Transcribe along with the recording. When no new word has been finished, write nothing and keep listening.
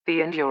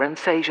The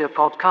Endurance Asia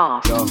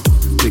podcast. Yo,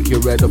 pick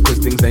your head up cause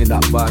things ain't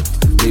that bad.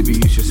 Maybe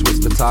you should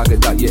switch the target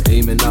that you're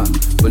aiming at.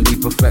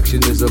 Believe perfection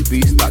is a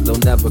beast that they'll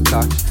never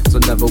catch. So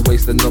never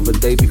waste another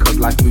day because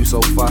life moves so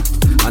fast.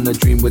 And a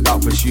dream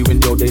without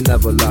pursuing, yo, they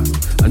never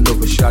last.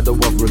 Another shadow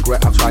of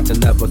regret I try to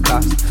never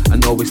cast. And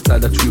always tell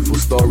a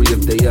truthful story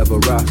if they ever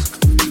ask.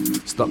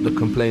 Stop the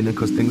complaining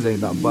cause things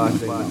ain't that bad.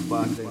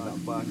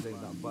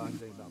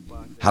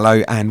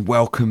 Hello and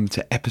welcome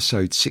to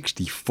episode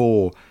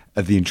 64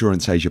 of the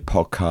Endurance Asia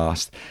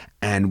podcast,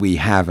 and we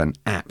have an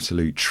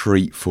absolute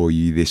treat for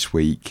you this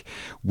week.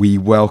 We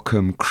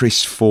welcome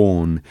Chris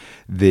Forne,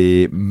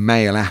 the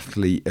Male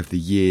Athlete of the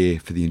Year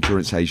for the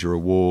Endurance Asia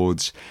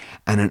Awards,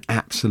 and an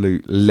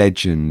absolute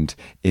legend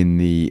in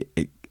the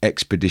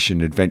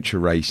expedition adventure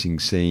racing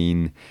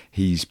scene.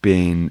 He's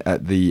been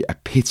at the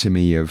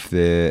epitome of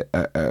the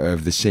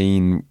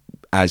scene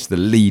as the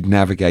lead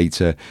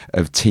navigator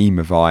of Team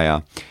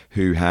Avaya,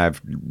 who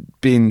have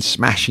been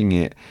smashing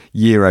it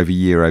year over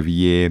year over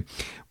year.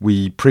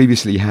 We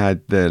previously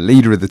had the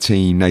leader of the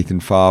team,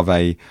 Nathan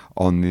Fave,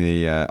 on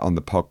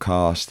the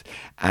podcast,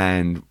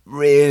 and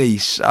really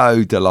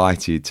so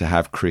delighted to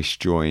have Chris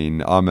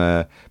join.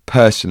 I'm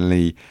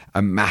personally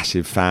a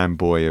massive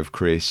fanboy of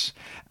Chris,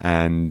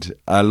 and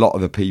a lot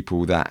of the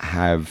people that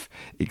have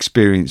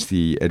experienced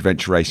the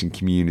adventure racing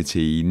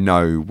community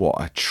know what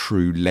a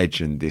true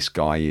legend this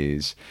guy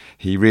is.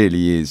 He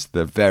really is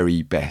the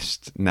very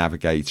best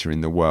navigator in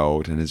the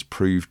world and has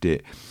proved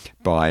it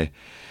by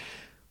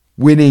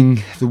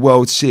winning the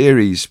World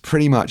Series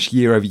pretty much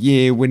year over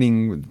year,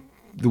 winning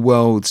the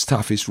world's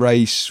toughest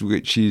race,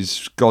 which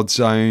is God's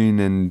Own,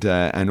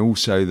 and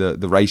also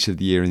the race of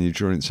the year in the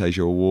Endurance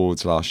Asia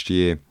Awards last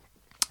year,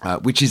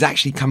 which is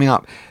actually coming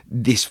up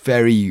this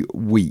very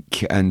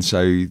week. And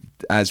so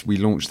as we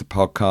launch the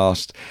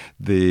podcast,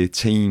 the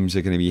teams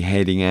are going to be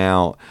heading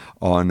out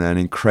on an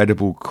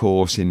incredible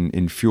course in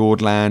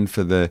Fjordland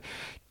for the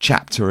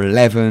Chapter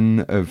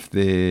 11 of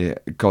the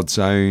God's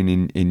Own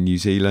in New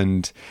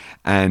Zealand,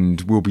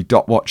 and we'll be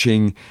dot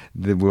watching.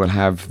 We'll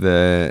have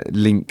the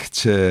link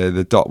to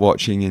the dot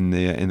watching in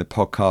the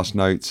podcast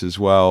notes as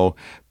well.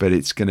 But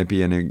it's going to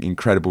be an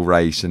incredible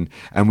race, and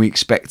we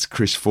expect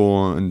Chris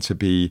Forne to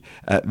be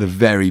at the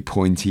very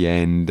pointy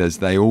end, as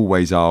they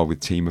always are with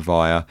Team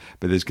Avaya.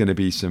 But there's going to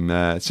be some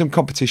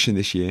competition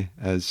this year,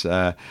 as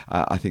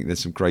I think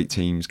there's some great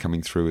teams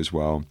coming through as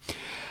well.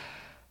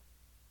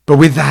 But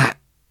with that,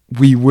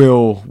 we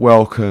will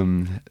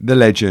welcome the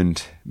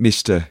legend,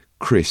 Mr.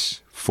 Chris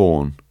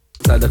Forne.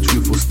 Tell a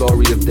truthful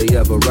story if they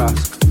ever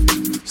ask.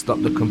 Stop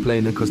the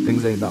complaining cause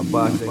things ain't that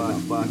bad.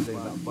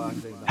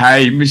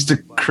 Hey,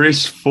 Mr.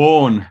 Chris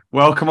Forne,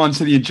 welcome on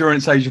to the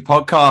Endurance Asia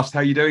podcast. How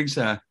are you doing,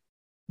 sir?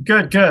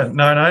 Good.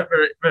 No,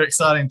 very, very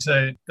exciting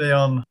to be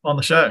on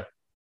the show.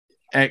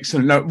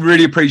 Excellent. No,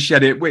 really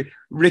appreciate it.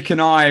 Rick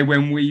and I,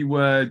 when we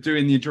were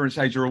doing the Endurance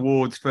Asia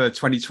Awards for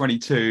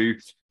 2022,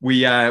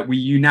 we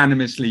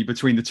unanimously,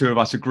 between the two of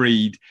us,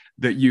 agreed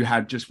that you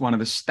had just one of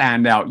the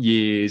standout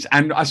years,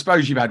 and I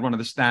suppose you've had one of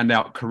the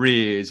standout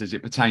careers as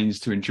it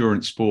pertains to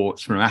endurance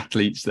sports from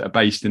athletes that are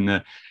based in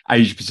the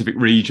Asia Pacific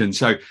region.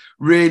 So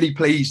really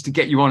pleased to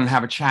get you on and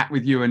have a chat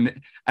with you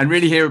and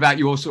really hear about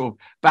your sort of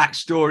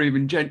backstory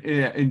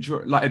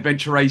of like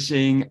adventure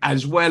racing,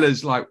 as well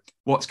as like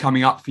what's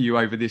coming up for you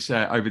over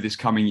this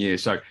coming year.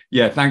 So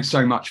yeah, thanks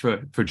so much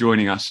for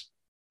joining us.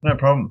 No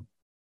problem.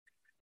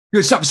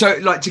 Good stuff. So,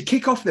 like, to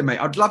kick off then, mate,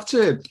 I'd love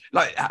to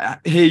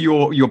hear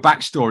your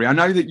backstory. I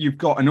know that you've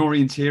got an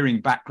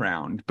orienteering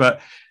background,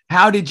 but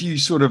how did you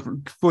sort of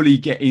fully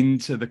get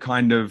into the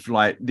kind of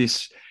like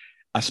this,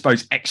 I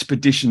suppose,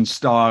 expedition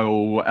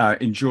style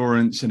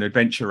endurance and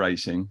adventure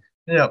racing?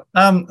 Yeah.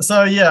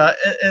 So yeah,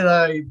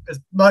 as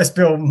most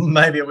people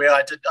may be aware,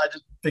 I did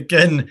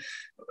begin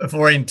with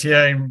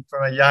orienteering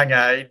from a young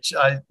age.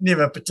 I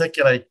never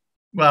particularly.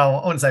 Well,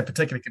 I wouldn't say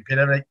particularly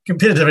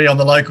competitively on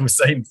the local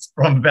scenes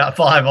from about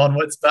 5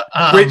 onwards, but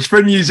which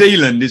for New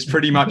Zealand is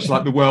pretty much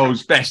like the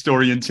world's best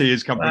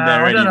orienteers come from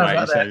there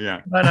anyway. So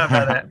yeah, I don't know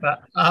about that,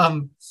 but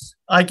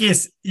I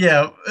guess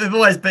I've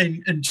always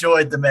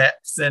enjoyed the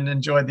maps and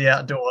enjoyed the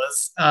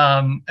outdoors,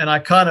 and I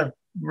kind of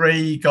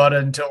got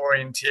into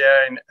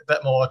orienteering a bit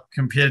more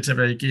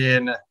competitively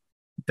again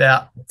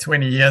about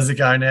 20 years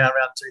ago now.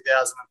 Around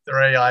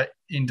 2003, I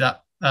ended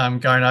up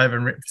going over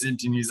and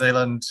representing New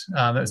Zealand.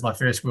 That was my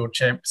first world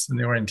champs in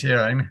the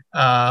orienteering.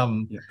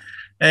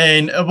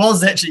 And it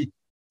was actually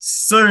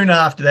soon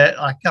after that,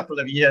 a couple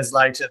of years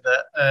later,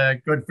 that a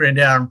good friend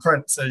Aaron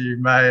Prince, who you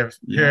may have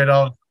heard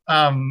of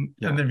in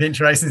the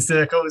adventure racing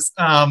circles,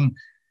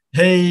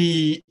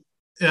 he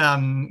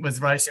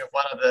was racing with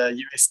one of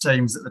the US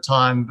teams at the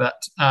time,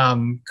 but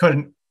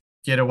couldn't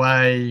get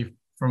away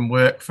from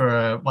work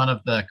for one of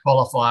the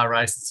qualifier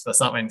races for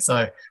something.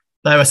 So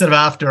they were sort of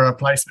after a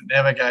replacement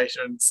navigator,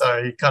 and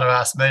so he kind of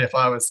asked me if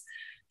I was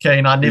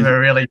keen. I'd never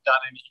really done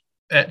any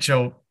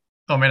actual.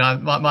 I mean,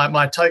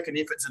 my token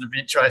efforts in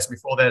adventure racing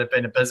before that had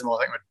been abysmal.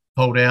 I think we'd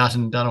pulled out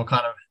and done all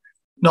kind of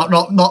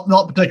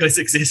not particularly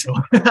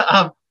successful.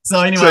 So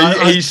anyway,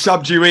 So he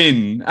subbed you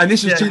in, and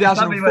this was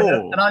 2004.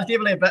 and I was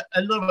definitely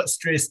a little bit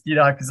stressed,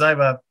 because they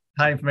were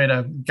paying for me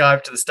to go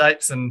over to the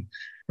States and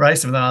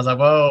race with them. I was like,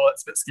 whoa,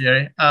 it's a bit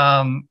scary.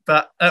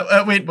 But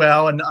it went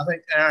well, and I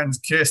think Aaron's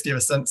cursed ever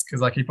since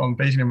because I keep on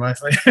beating him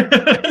mostly. But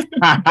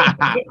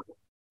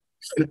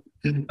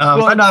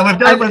no,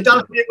 we have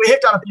done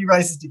a few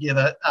races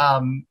together.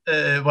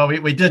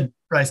 We did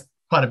race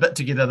quite a bit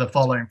together the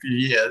following few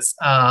years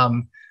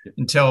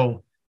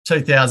until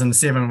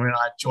 2007 when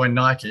I joined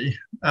Nike.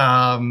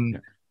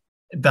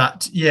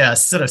 But yeah,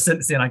 sort of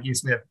since then, I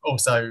guess we have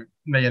also,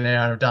 me and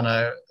Aaron have done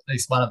at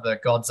least one of the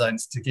God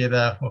Zones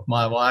together with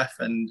my wife,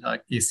 and I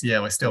guess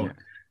we're still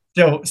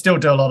do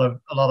a lot of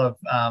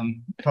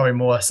probably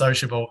more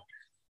sociable,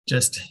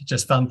 just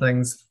fun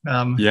things.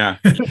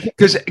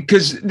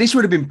 Because this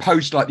would have been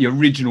post like the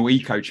original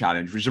Eco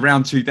Challenge, which was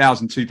around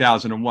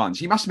 2001.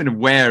 So you must have been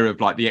aware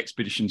of like the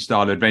expedition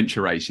style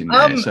adventure racing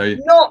there. So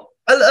not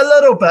a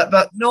little bit,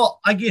 but not.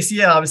 I guess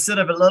I was sort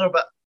of a little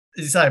bit,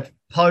 as you say,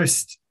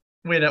 post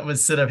when it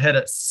was sort of had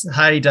its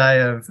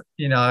heyday of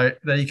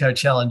the Eco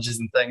Challenges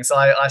and things. So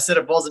I sort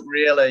of wasn't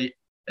really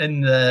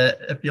in the,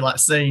 if you like,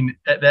 scene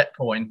at that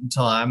point in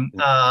time.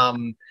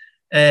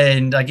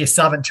 And I guess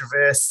Southern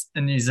Traverse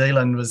in New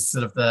Zealand was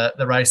sort of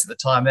the race at the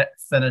time. That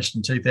finished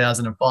in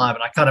 2005,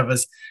 and I kind of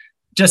was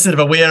just sort of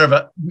aware of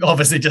it,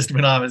 obviously, just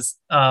when I was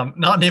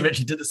never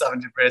actually did the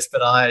Southern Traverse,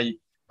 but I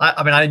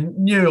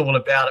knew all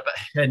about it, but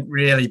hadn't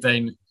really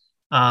been,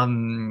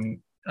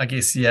 I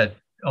guess,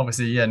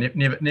 obviously,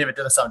 never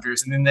did a Southern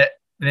Traverse, and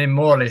then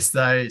more or less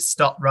they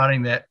stopped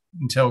running that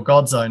until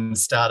God Zone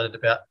started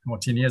about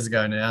 10 years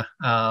ago now.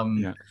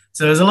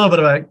 So there's a little bit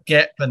of a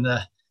gap in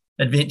the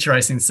adventure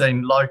racing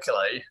scene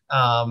locally,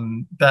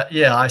 but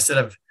I sort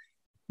of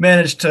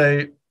managed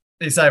to,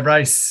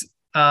 race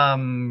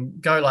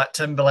Go Like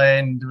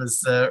Timberland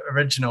was the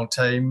original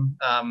team,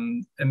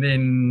 and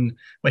then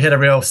we had a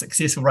real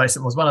successful race.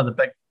 It was one of the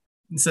big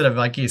sort of,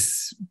 I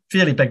guess,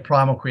 fairly big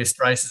Primal Quest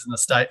races in the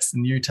States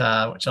in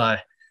Utah, which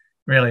I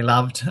really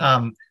loved.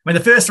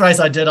 The first race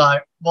I did,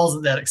 I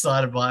wasn't that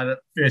excited by the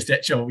first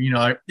actual,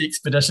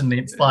 expedition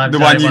length 5K. The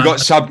one you got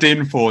subbed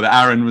in for, that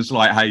Aaron was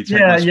like, hey, take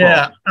my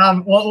spot.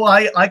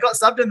 I got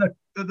subbed in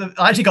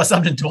I actually got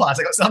subbed in twice.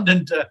 I got subbed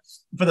in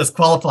for this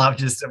qualifier,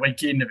 which is a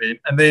weekend event.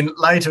 And then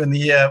later in the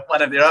year,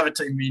 one of their other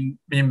team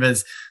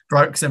members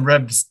broke some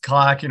ribs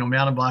kayaking or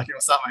mountain biking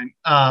or something.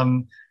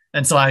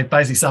 And so I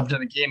basically subbed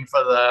in again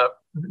for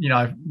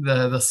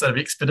the sort of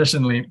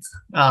expedition length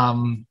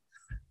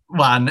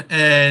one.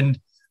 And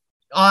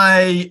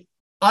I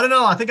don't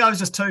know, I think I was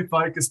just too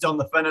focused on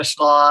the finish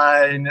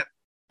line.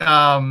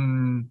 I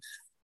don't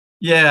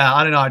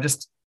know.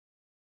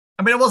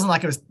 It wasn't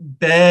like it was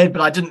bad,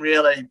 but I didn't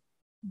really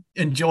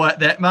enjoy it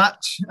that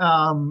much.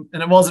 And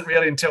it wasn't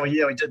really until a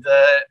year we did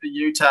the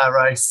Utah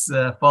race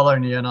the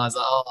following year, and I was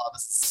like, oh,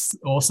 this is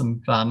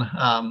awesome fun.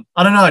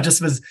 I don't know, I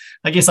just was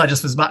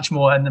much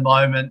more in the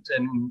moment,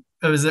 and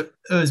it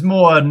was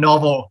more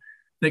novel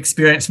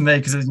experience for me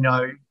because it was,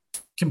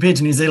 compared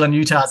to New Zealand,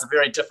 Utah is a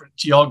very different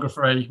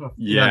geography. With,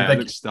 it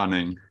looks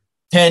stunning.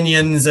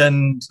 Canyons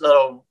and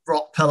little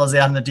rock pillars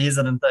out in the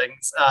desert and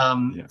things.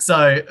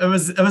 So it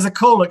was a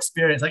cool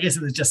experience. I guess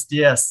it was just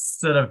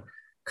sort of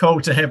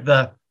cool to have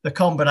the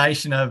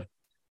combination of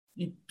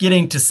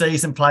getting to see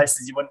some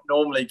places you wouldn't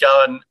normally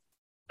go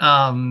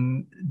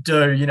and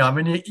do.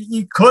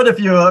 You could if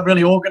you were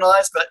really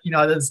organised, but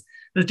there's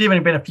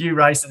definitely been a few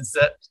races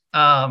that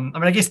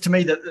I guess to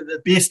me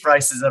the best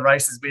races are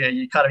races where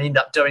you kind of end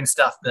up doing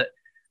stuff that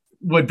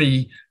would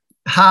be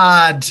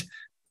hard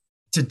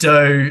to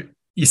do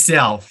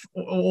yourself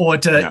or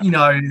to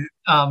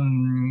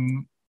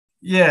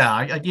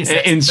I guess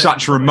in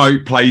such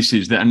remote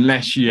places that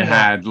unless you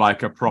had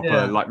like a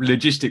proper like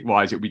logistic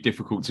wise, it would be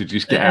difficult to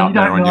just get out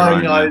there on your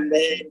own. Land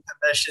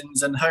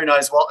permissions and who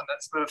knows what, and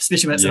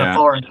especially when it's in a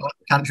foreign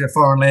country, a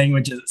foreign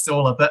languages, it's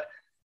all a bit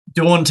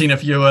daunting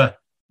if you were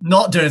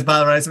not doing as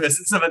part of the race.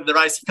 Whereas some of the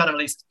race, you kind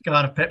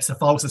of perhaps a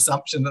false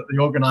assumption that the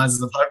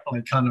organisers have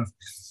hopefully kind of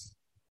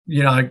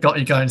got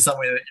you going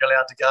somewhere that you're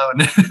allowed to go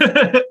and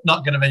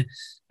not going to be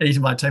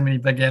eaten by too many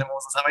big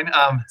animals or something.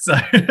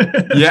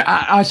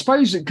 I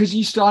suppose because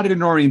you started in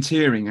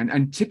orienteering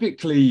and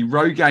typically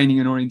road gaining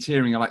and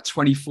orienteering are like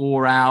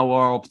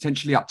 24-hour or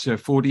potentially up to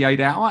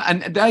 48-hour,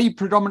 and they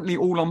predominantly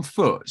all on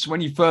foot. So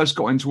when you first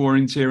got into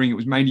orienteering, it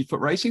was mainly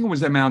foot racing, or was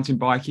there mountain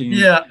biking?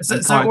 So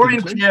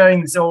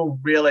orienteering is all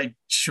really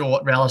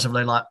short,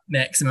 relatively, like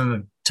maximum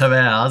of 2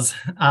 hours.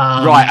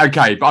 Right,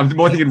 okay. But I'm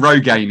more thinking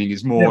road gaining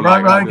is more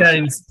like... road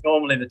gaining is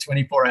normally the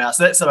 24 hours.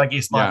 So that's sort of, I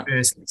guess, my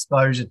first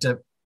exposure to,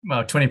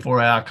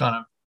 24-hour kind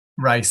of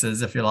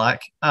races, if you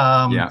like.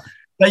 But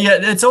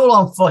it's all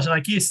on foot. And I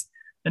guess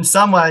in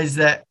some ways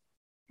that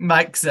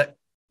makes it,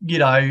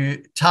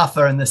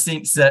 tougher in the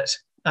sense that,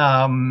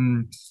 a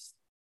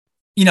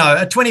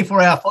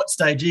 24-hour foot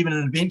stage, even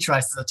an adventure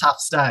race, is a tough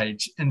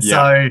stage. And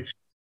so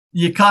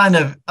you kind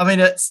of,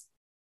 it's,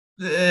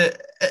 the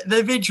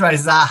adventure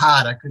races are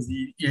harder because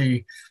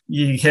you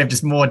have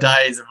just more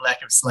days of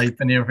lack of sleep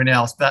and everything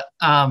else. But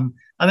I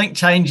think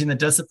changing the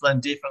discipline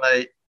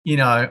definitely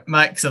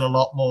makes it a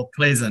lot more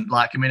pleasant.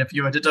 Like, I mean, if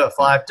you were to do a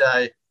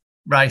 5-day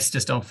race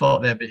just on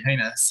foot, that'd be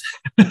heinous.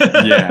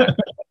 Yeah,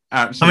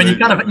 I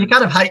mean, absolutely. you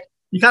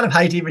kind of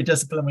hate every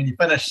discipline when you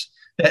finish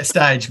that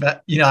stage,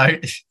 but by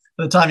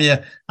the time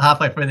you're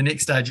halfway through the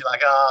next stage, you're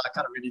like, oh, I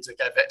kind of ready to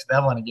go back to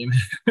that one again.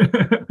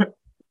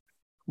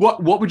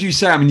 What would you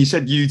say? I mean, you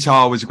said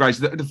Utah was great.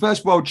 So the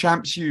first world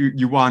champs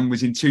you won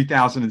was in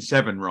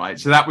 2007, right?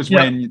 So that was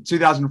when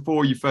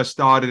 2004 you first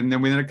started, and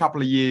then within a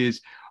couple of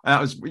years,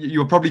 you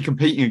were probably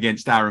competing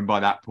against Aaron by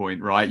that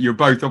point, right? You're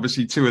both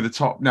obviously two of the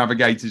top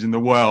navigators in the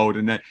world,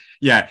 and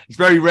it's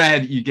very rare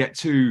that you get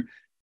two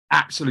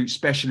absolute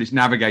specialist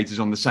navigators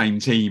on the same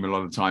team a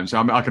lot of the time. So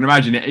I can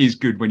imagine it is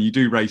good when you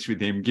do race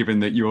with him, given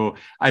that you're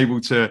able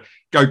to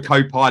go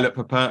co-pilot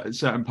for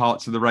certain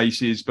parts of the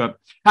races. But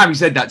having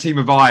said that, Team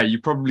Avaya,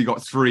 you've probably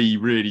got three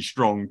really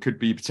strong, could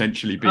be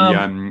potentially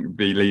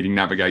be leading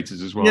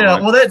navigators as well. Yeah,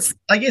 right? well,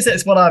 I guess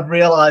that's what I've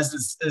realised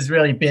is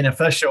really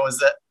beneficial, is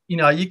that,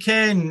 you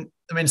can,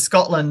 I mean,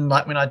 Scotland,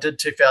 like when I did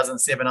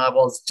 2007, I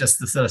was just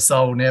the sort of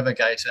sole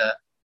navigator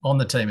on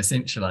the team,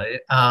 essentially.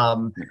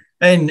 And,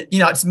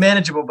 it's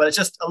manageable, but it's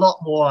just a lot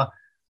more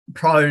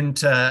prone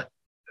to,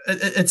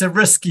 it's a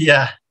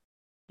riskier,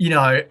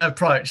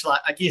 approach.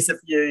 Like, I guess if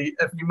you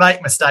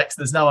make mistakes,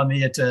 there's no one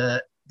there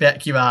to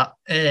back you up,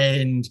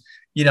 and,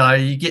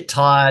 you get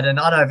tired, and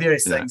I know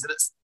various things. And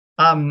it's,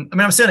 I mean,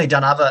 I've certainly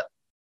done other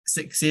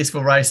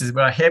successful races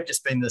where I have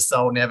just been the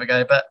sole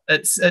navigator, but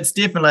it's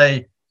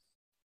definitely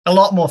a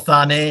lot more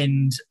fun,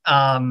 and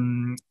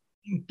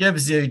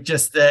gives you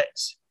just that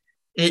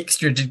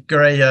extra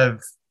degree of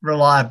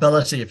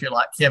reliability, if you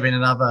like, having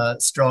another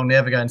strong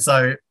navigator. And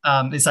so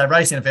they say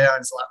racing of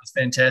Aaron's like was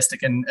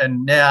fantastic, and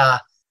now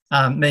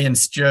me and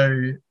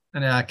Stu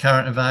and our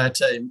current Avaya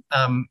team,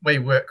 we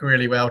work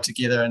really well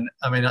together. And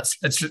I mean,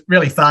 it's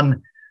really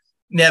fun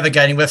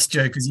navigating with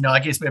Stu, because I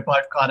guess we're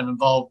both kind of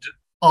involved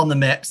on the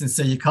maps, and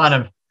so you kind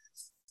of,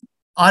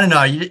 I don't know,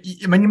 I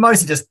mean, you're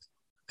mostly just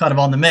kind of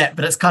on the map,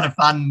 but it's kind of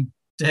fun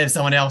to have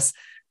someone else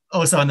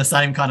also in the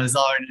same kind of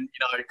zone, and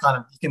kind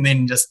of you can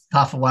then just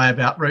puff away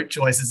about route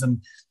choices,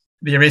 and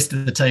the rest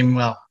of the team,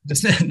 well,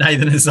 just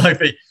Nathan and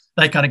Sophie,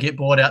 they kind of get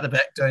bored out the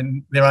back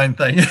doing their own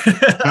thing.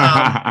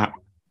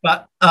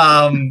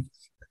 I'm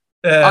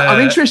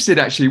interested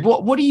actually.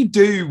 What do you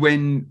do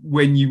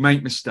when you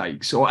make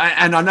mistakes?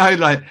 And I know,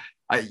 like,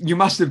 you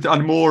must have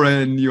done more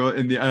in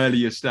the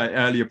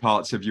earlier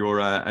parts of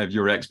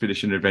your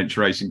expedition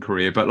adventure racing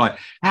career, but like,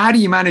 how do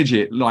you manage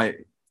it,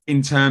 like,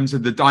 in terms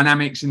of the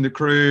dynamics in the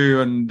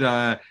crew, and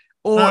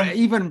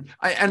even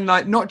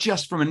like, not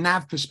just from a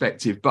nav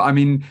perspective, but I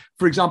mean,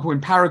 for example,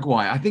 in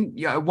Paraguay, I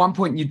think at one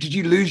point did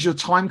you lose your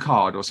time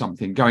card or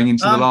something going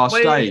into the last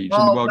stage in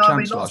the World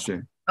Champs last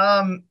year?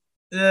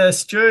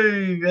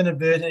 Stu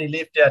inadvertently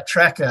left our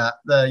tracker,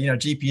 the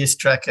GPS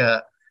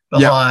tracker,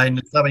 behind,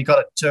 so we got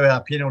a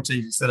 2-hour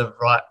penalty sort of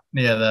right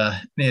near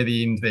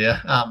the end there.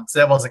 So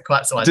that wasn't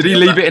quite so ideal. Did he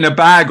leave it in a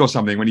bag or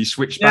something when he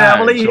switched bags?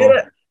 Yeah, well,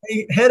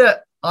 he had it.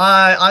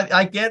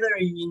 I gather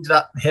he ended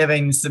up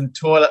having some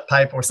toilet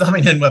paper or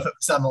something in with it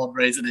for some odd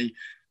reason. He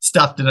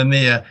stuffed it in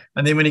there,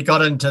 and then when he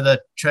got into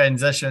the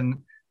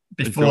transition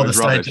before the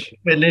stage,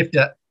 we left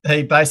it.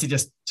 He basically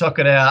just took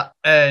it out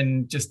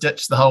and just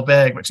ditched the whole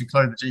bag, which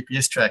included the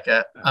GPS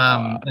tracker,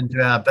 into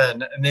our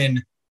bin. And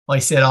then we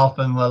set off,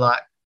 and we're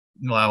like,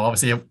 well,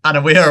 obviously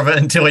unaware of it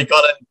until we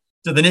got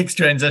into the next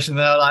transition.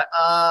 They were like,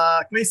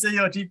 can we see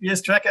your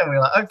GPS tracker? And we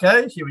were like,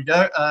 okay, here we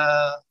go.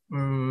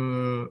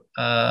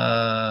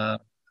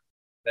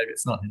 Maybe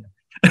it's not here.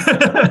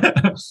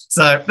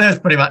 So that's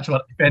pretty much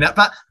what we found out.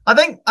 But I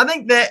think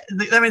that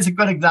means a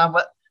good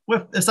example.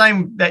 With the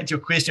same back to your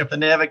question of the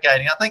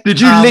navigating, I think.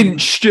 Did you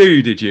lynch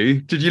Stu? Did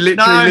you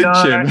literally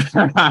lynch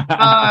him?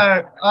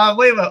 No.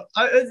 We were.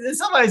 In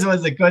some ways, it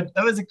was a good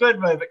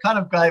move. It kind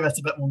of gave us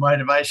a bit more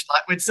motivation.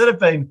 Like, we'd sort of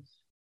been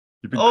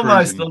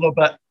almost cruising a little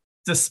bit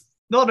just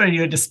not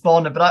really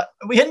despondent, but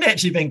we hadn't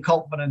actually been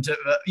confident of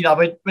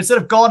it. We'd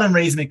sort of gone in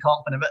reasonably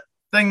confident, but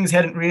things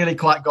hadn't really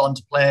quite gone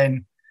to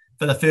plan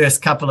for the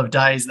first couple of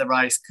days of the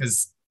race,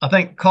 because I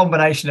think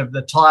combination of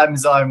the time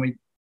zone, we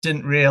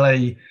didn't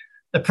really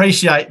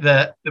appreciate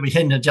that we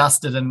hadn't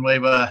adjusted, and we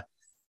were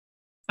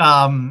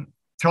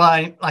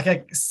trying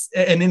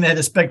and then they had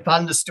this big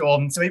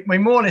thunderstorm. So we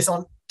more or less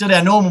did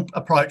our normal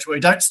approach where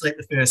we don't sleep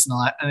the first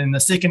night, and then the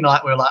second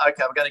night we were like,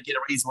 okay, we're going to get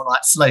a reasonable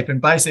night's sleep,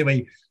 and basically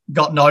we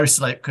got no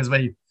sleep because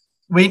we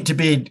went to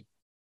bed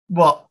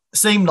what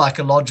seemed like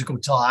a logical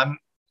time,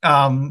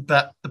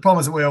 but the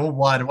problem is that we were all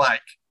wide awake,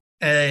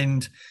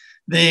 and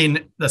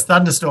then this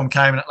thunderstorm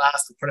came and it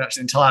lasted pretty much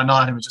the entire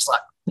night, and it was just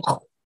like,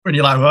 when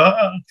you're like,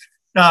 whoa.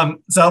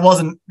 So it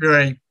wasn't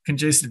very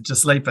conducive to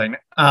sleeping.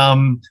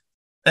 And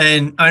I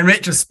mean,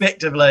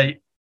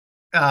 retrospectively,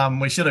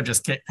 we should have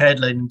just kept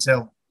paddling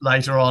until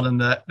later on in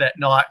that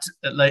night,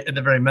 at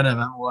the very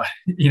minimum, or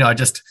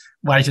just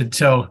waited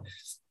till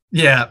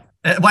we either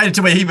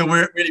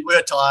really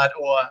were tired,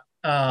 or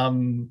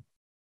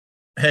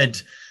had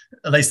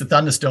at least the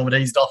thunderstorm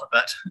had eased off a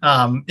bit.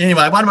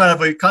 Anyway, one way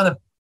we kind of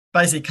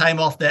basically came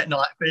off that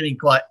night feeling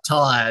quite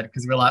tired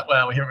because we were like,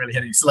 well, we haven't really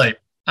had any sleep.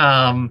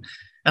 And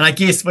I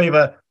guess we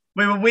were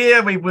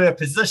where we were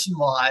position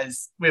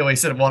wise, where we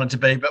sort of wanted to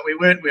be, but we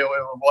weren't where we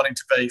were wanting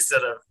to be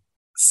sort of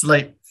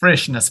sleep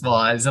freshness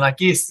wise. And I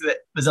guess that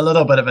was a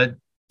little bit of a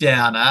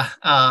downer.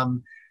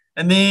 And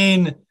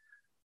then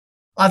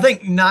I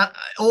think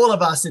all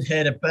of us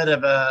had a bit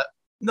of a,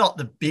 not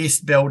the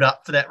best build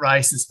up for that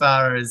race as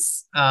far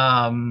as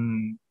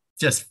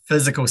just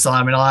physical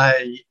side. I mean,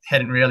 I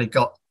hadn't really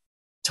got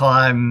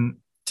time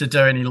to do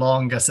any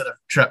longer sort of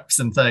trips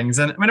and things.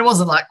 And I mean, it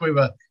wasn't like we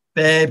were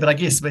bad, but I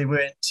guess we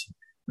weren't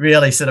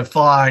really sort of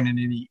firing in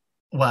any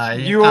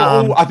way. You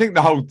are I think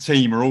the whole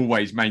team are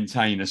always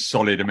maintain a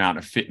solid amount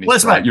of fitness. Well,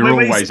 right. You're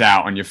always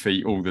out on your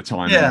feet all the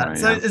time. Yeah, anyway,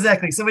 so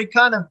exactly. So we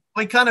kind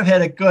of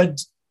had a good,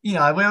 we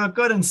were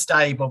good and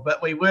stable,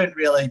 but we weren't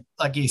really,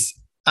 I guess,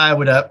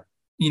 able to,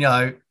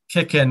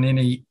 kick in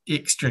any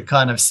extra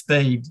kind of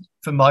speed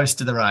for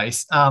most of the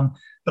race.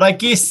 But I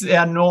guess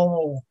our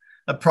normal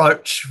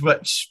approach,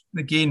 which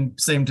again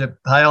seemed to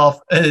pay off,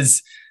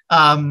 is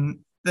I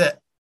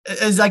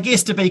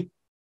guess to be,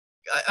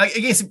 I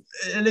guess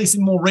at least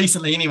more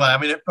recently anyway. I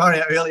mean,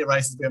 probably our earlier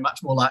races we were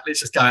much more like, let's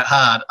just go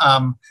hard.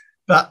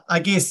 But I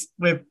guess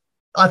we've,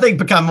 I think,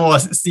 become more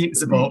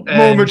sensible,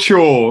 more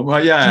mature.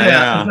 Well,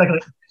 yeah. Exactly.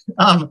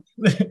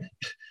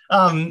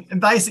 And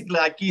basically,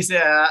 I guess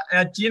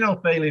our general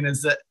feeling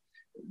is that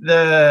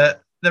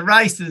the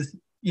race is,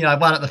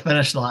 won at the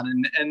finish line,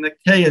 and the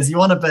key is you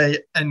want to be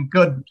in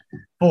good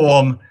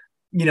form,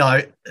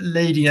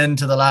 leading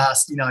into the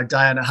last,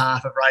 day and a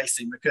half of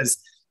racing, because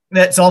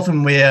that's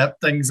often where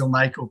things will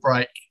make or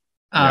break,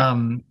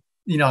 and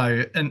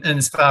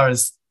as far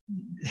as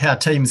how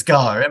teams go.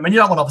 I mean, you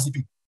don't want to obviously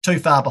be too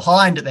far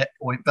behind at that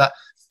point, but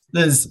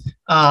there's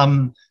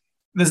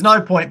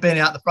no point being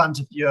out the front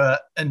if you're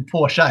in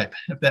poor shape,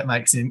 if that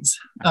makes sense.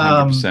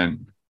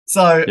 100%.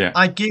 So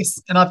I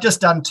guess, and I've just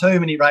done too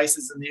many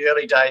races in the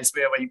early days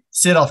where we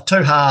set off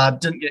too hard,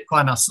 didn't get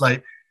quite enough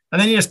sleep, and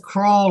then you just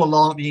crawl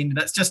along at the end, and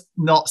it's just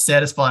not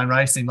satisfying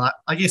racing. Like,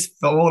 I guess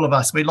for all of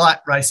us, we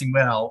like racing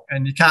well,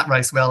 and you can't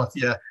race well if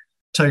you're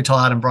too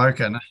tired and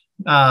broken.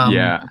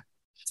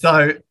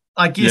 So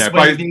I guess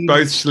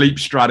both sleep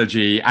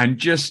strategy and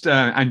just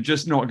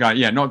not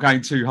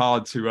going too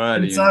hard too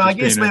early. And so I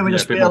guess we were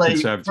just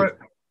really,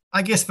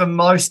 I guess for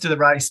most of the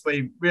race,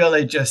 we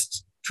really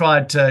just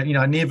tried to,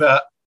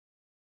 never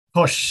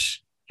push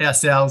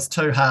ourselves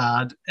too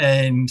hard.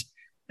 And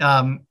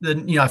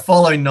the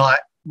following night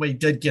we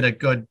did get a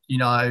good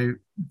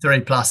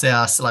 3+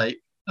 hour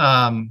sleep,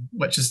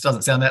 which just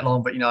doesn't sound that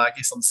long, but I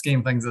guess on the scheme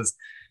of things is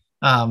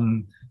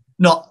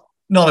not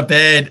a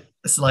bad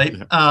sleep.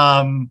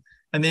 And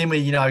then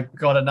we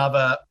got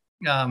another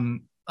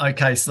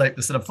okay sleep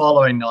the sort of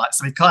following night,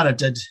 so we kind of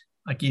did,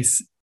 I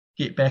guess,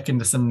 get back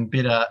into some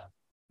better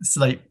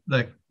sleep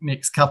the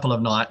next couple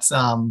of nights.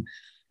 And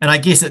I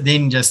guess it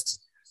then just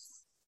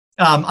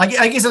I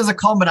guess it was a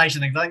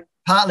combination of things. Like,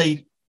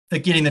 partly for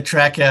getting the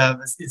tracker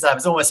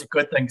was almost a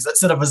good thing,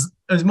 because it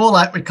was more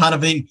like we kind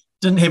of then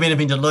didn't have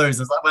anything to lose.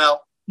 It's like,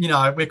 well, we're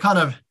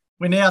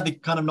now the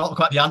kind of not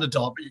quite the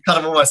underdog, but you kind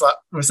of almost like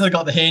we've sort of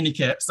got the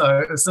handicap. So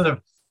it was sort of,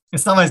 in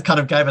some ways, kind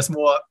of gave us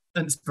more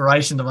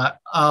inspiration to like,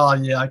 oh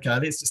yeah, okay,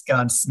 let's just go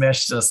and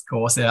smash this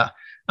course out.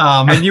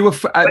 And you were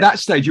at that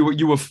stage,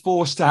 you were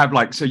forced to have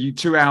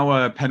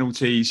 2-hour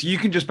penalties. You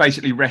can just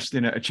basically rest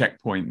in at a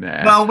checkpoint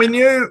there. Well, we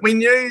knew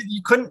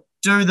you couldn't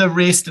do the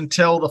rest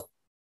until the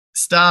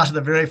start of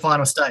the very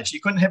final stage. We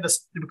couldn't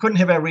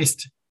have our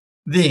rest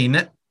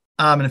then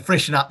and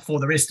freshen up for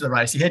the rest of the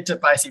race. You had to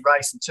basically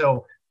race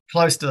until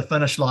close to the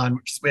finish line,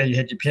 which is where you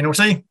had your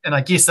penalty. And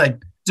I guess they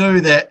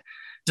do that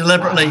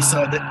deliberately so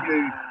that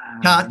you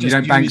can't just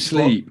don't bank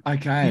sleep.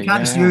 Okay, you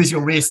can't just use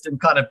your rest and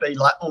kind of be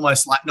like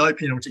almost like no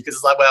penalty, because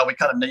it's like, well, we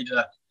kind of need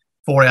a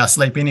 4-hour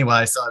sleep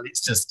anyway, so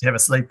let's just have a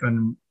sleep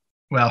and,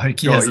 well, who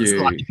cares? It's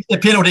like the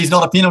penalty's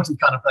not a penalty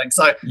kind of thing.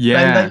 So they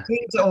tend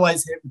to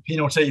always have the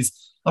penalties.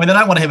 I mean, they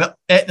don't want to have it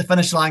at the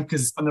finish line,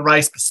 because from the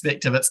race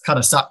perspective, it's kind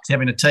of sucks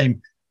having a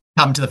team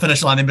come to the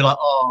finish line and be like,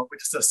 oh, we're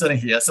just sitting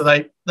here. So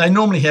they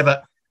normally have it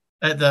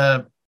at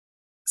the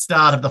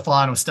start of the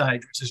final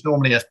stage, which is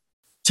normally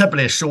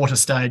typically a shorter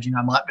stage,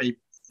 might be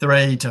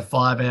 3 to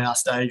 5 hour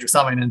stage or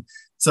something. And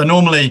so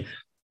normally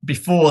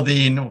before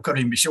then, or could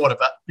even be shorter,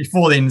 but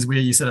before then is where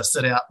you sort of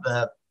sit out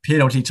the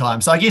penalty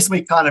time. So I guess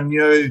we kind of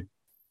knew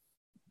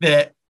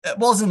that it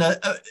wasn't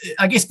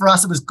I guess for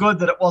us it was good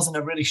that it wasn't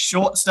a really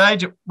short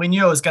stage. We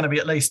knew it was going to be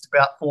at least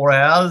about 4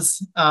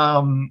 hours.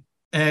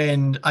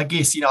 And I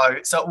guess,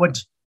 so it would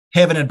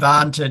have an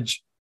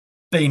advantage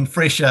being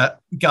fresher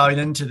going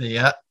into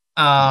there.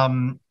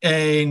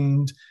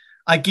 And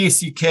I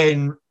guess you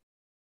can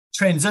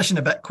transition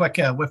a bit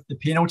quicker with the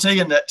penalty,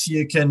 and that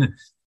you can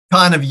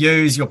kind of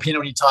use your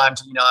penalty time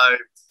to,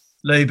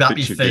 lube up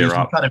your feet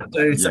and kind of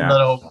do some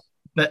little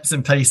bits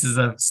and pieces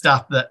of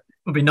stuff that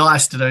would be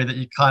nice to do, that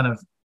you kind of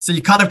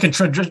can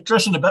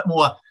transition a bit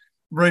more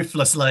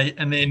ruthlessly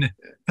and then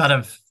kind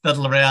of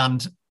fiddle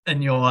around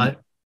in your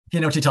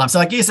penalty time. So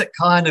I guess it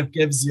kind of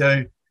gives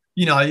you,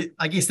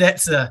 I guess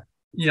that's a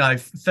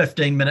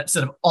 15 minutes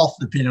sort of off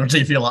the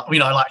penalty, if you like,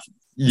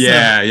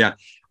 Yeah.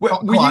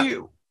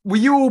 Were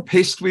you all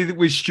pissed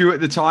with Stuart at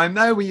the time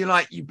though? Were you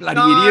like, you bloody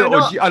idiot?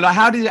 Or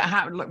how did it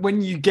happen? Like,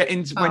 when you get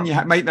into when you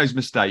make those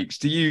mistakes,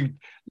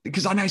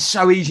 because I know it's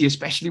so easy,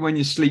 especially when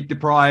you're sleep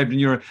deprived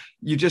and you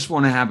just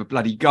want to have a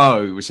bloody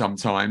go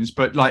sometimes.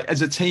 But like,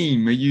 as a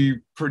team, are you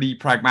pretty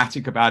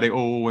pragmatic about it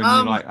all? And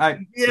you're like,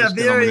 hey, yeah,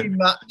 very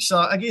much so.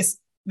 I guess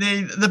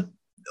the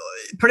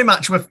pretty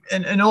much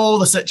in all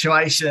the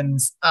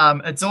situations,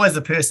 it's always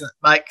the person that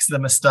makes the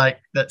mistake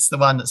that's the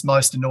one that's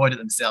most annoyed at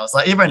themselves.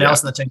 Like, everyone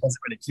else in the team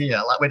doesn't really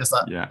care. Like, we're just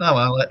like, oh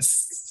well,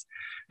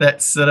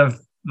 that's sort of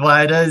the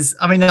way it is.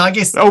 I mean, I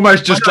guess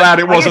almost just glad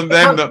it wasn't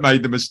them that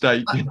made the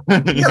mistake. Yeah,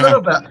 a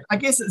little bit. I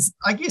guess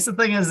the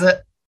thing is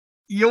that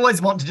you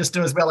always want to just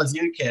do as well as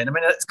you can. I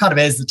mean, it's kind of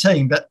as the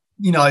team, but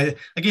I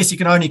guess you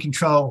can only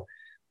control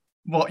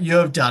what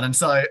you've done, and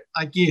so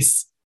I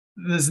guess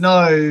there's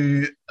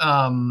no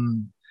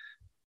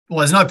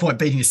there's no point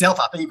beating yourself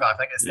up either. I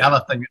think that's the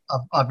other thing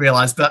I've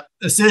realised. But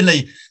there's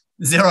certainly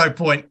 0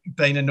 point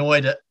being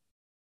annoyed at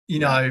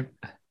the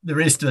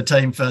rest of the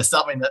team for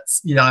something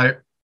that's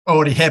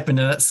already happened,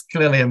 and it's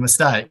clearly a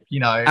mistake.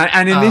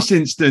 And in this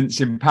instance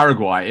in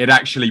Paraguay, it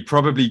actually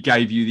probably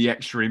gave you the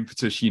extra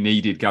impetus you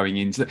needed going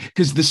into,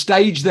 because the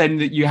stage then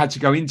that you had to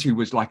go into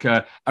was like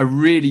a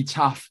really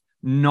tough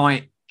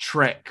night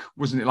trek,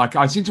 wasn't it? Like,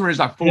 I seem to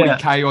remember it was like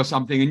 40k or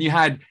something, and you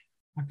had,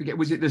 I forget,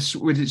 was it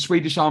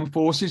Swedish Armed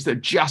Forces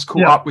that just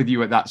caught up with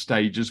you at that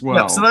stage as well?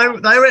 Yeah, so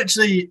they were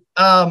actually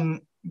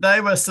they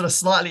were sort of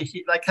slightly,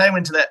 they came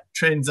into that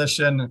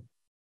transition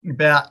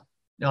about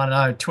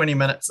 20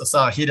 minutes or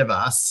so ahead of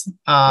us.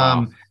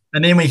 Wow.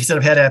 And then we sort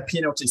of had our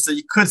penalty. So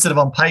you could sort of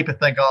on paper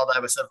think, they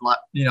were sort of like,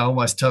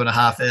 almost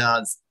 2.5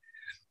 hours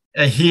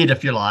ahead,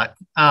 if you like.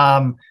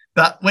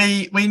 But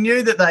we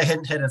knew that they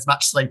hadn't had as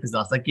much sleep as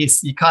us. I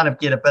guess you kind of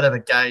get a bit of a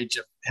gauge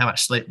of how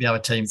much sleep the other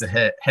teams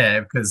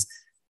have, because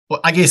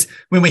I guess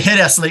when we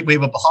had our sleep, we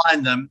were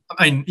behind them.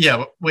 I mean,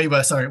 we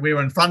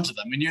were in front of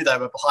them. We knew they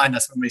were behind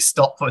us when we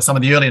stopped for some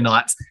of the earlier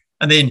nights.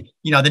 And then,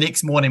 the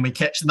next morning we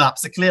catch them up.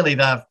 So clearly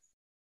they've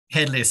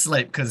had less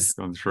sleep because,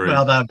 they've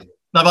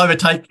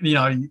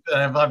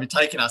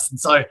overtaken us. And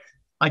so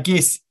I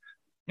guess,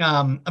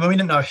 we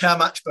didn't know how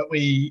much, but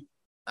we,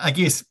 I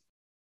guess,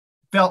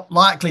 felt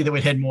likely that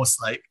we'd had more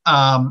sleep.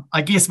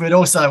 I guess we'd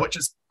also, which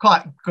is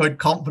quite good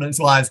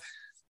confidence-wise,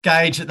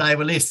 gauge that they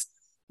were less,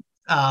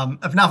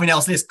 if nothing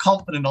else, less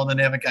confident on the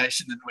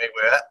navigation than we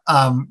were,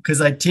 because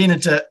they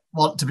tended to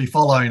want to be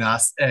following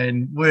us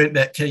and weren't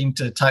that keen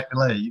to take the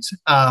lead.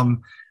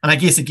 And I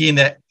guess, again,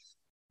 that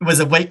was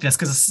a weakness,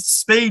 because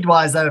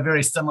speed-wise, they were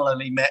very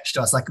similarly matched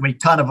to us. Like, we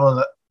kind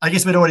of, I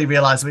guess we'd already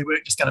realised we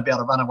weren't just going to be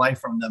able to run away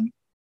from them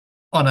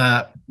on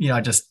a,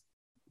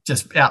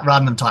 just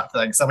outrun them type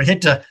thing. So we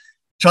had to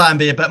try and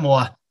be a bit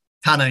more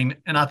cunning.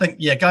 And I think,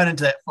 going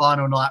into that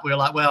final night, we were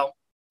like, well,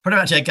 pretty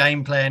much our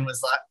game plan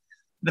was like,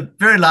 the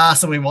very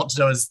last thing we want to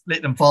do is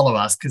let them follow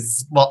us,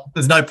 because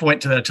there's no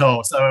point to it at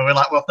all. So we're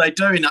like, well, if they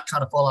do end up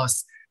trying to follow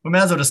us, we may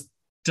as well just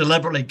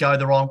deliberately go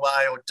the wrong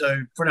way or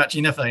do pretty much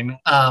anything.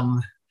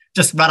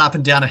 Just run up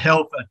and down a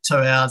hill for 2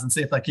 hours and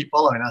see if they keep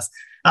following us.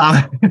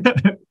 I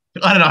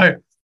don't know.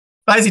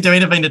 Basically do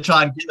anything to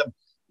try and get them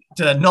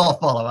to not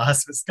follow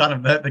us was kind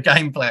of the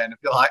game plan, if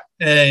you like.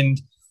 And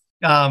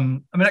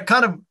it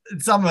kind of,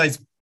 in some ways,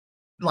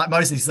 like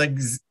most of these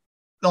things,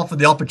 often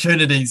the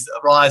opportunities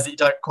arise that you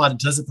don't quite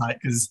anticipate,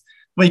 because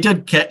we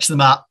did catch them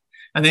up,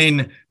 and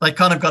then they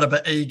kind of got a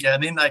bit eager,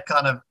 and then they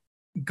kind of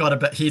got a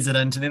bit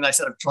hesitant, and then they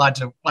sort of tried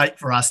to wait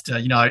for us to,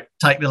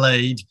 take the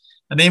lead.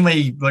 And then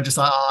we were just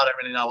like, I don't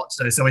really know what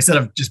to do. So we sort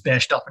of just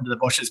bashed off into the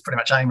bushes pretty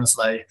much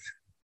aimlessly.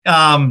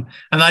 And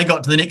they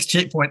got to the next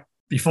checkpoint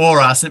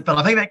before us. But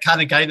I think that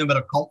kind of gave them a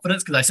bit of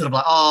confidence, because they sort of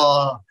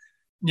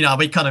like,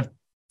 we kind of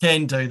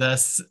can do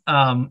this.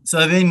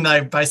 So then they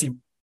basically,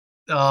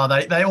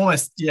 they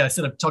almost,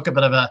 sort of took a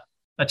bit of a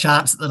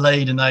chance at the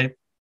lead, and they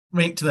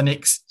went to the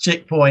next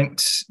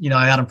checkpoint,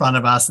 out in front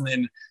of us. And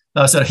then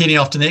they were sort of heading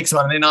off to the next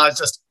one. And then I was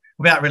just,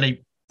 without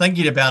really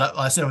thinking about it,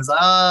 I sort of was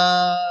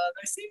like,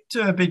 they seem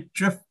to be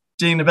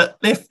drifting a bit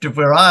left of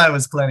where I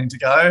was planning to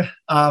go.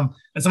 And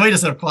so we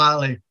just sort of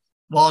quietly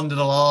wandered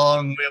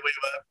along where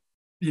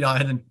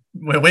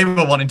where we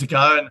were wanting to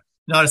go, and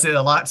noticed that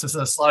the lights were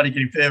sort of slowly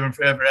getting further and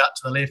further out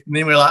to the left. And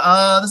then we were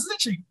like, this is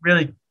actually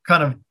really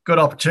kind of good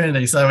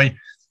opportunity. So we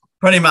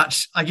pretty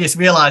much, I guess,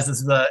 realised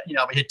this is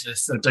we had to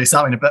sort of do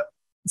something a bit.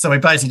 So we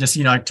basically just,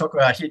 took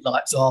our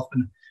headlights off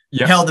and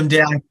held them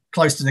down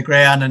close to the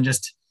ground, and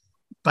just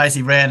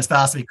basically ran as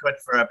fast as we could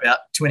for about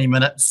 20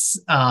 minutes.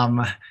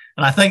 And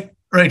I think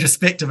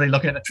retrospectively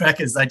looking at the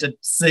trackers, they did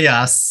see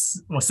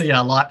us or see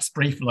our lights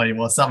briefly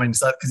or something.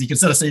 So, because you could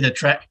sort of see the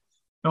track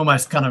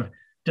almost kind of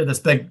did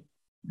this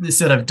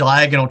sort of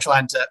diagonal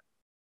trying to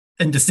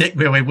intersect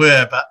where we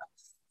were. But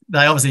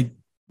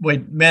we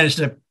managed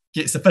to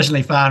get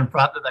sufficiently far in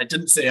front that they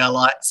didn't see our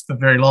lights for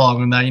very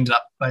long. And they ended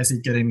up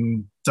basically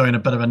doing a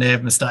bit of a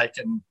nav mistake.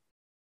 And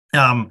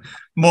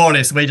more or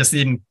less, we just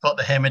then put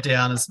the hammer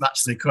down as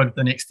much as we could for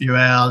the next few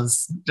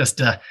hours, just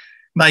to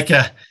make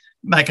a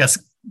make us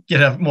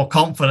get a more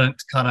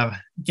confident kind of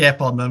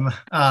gap on them.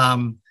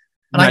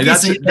 No,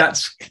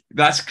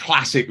 that's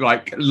classic,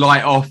 like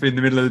light off in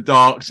the middle of the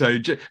dark. So,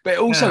 but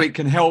also it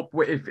can help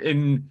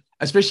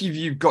especially if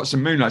you've got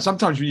some moonlight.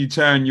 Sometimes when you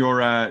turn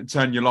your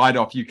light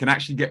off, you can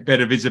actually get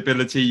better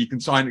visibility. You can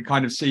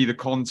kind of see the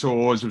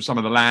contours of some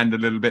of the land a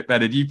little bit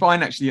better. Do you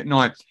find actually at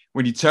night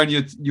when you turn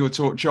your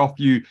torch off,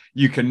 you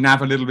can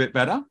nav a little bit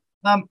better?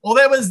 Well,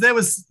 that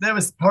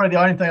was probably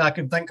the only thing I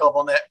can think of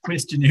on that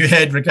question you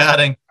had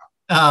regarding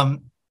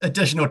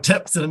additional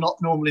tips that are not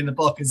normally in the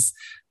book is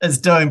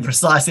doing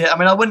precisely. I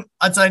mean,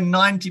 I'd say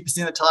 90%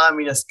 of the time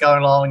you're just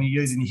going along and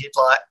you're using your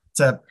headlight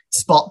to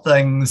spot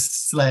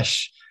things /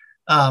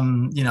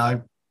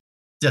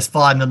 just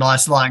find the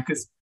nice line,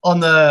 because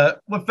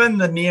within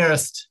the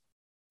nearest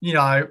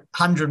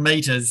 100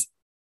 meters,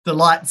 the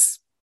light's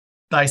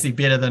basically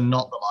better than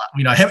not the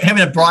light.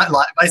 Having a bright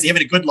light, basically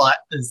having a good light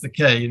is the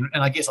key.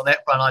 And I guess on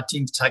that front, I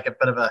tend to take a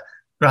bit of a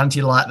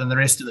grunty light than the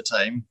rest of the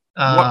team.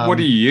 What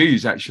do you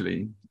use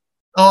actually?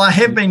 Oh, I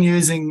have been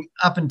using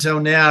up until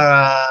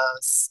now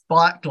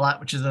Spike Light,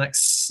 which is sort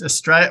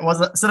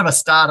of a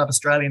startup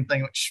Australian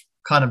thing, which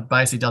kind of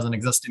basically doesn't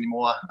exist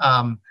anymore.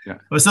 It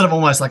was sort of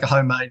almost like a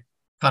homemade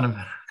kind of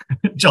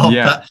job,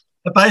 but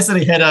it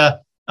basically had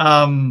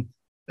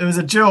it was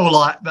a dual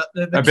light, but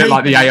a bit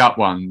like the A-up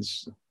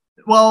ones.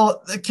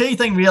 Well, the key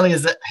thing really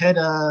is it had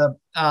a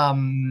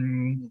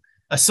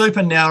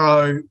super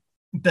narrow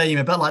beam,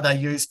 a bit like they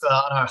use for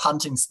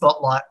hunting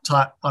spotlight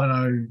type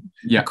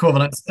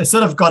equivalents. It's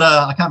sort of got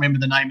I can't remember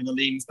the name of the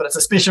lens, but it's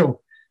a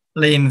special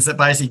lens that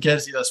basically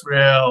gives you this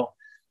real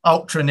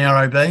ultra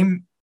narrow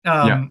beam,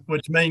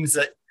 which means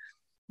that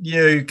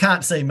you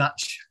can't see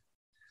much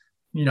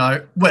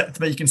width,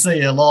 but you can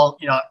see a long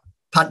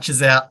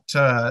punches out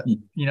to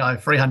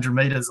 300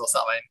 meters or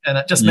something, and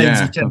it just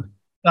means you can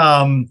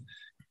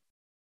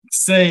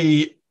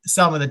see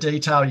some of the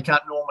detail you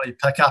can't normally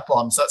pick up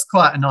on. So it's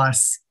quite a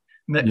nice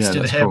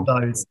mixture to have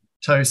those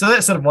two. So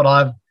that's sort of what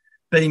I've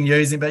been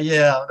using. But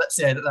that's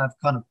sad that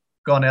they've kind of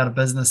gone out of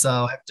business. So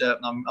I'll have to.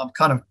 I'm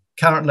kind of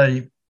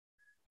currently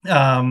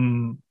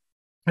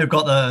we've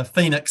got the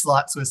Phoenix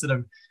lights we're sort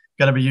of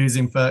going to be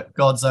using for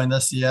Godzone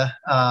this year.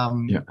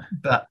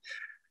 But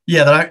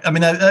they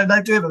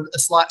do have a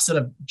slight sort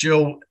of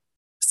dual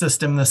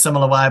system in a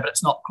similar way, but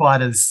it's not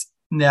quite as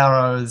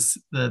narrow as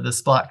the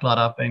Spike light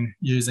I've been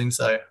using.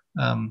 So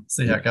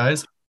see how it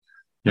goes.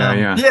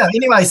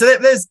 Anyway, so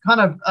there's kind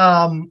of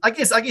I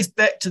guess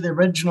back to the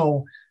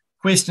original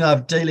question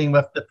of dealing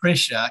with the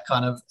pressure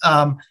kind of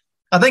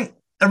I think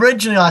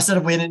originally I sort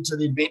of went into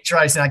the adventure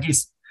racing, I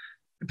guess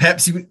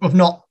perhaps with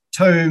not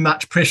too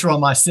much pressure on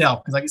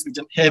myself, because I guess we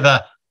didn't have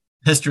a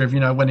history of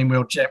winning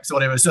world champs or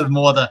whatever. Sort of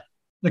more the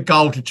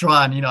goal to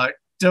try and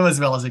do as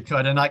well as we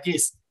could. And I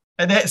guess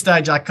at that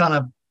stage I kind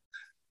of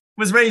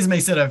was reasonably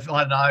sort of,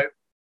 I don't know, I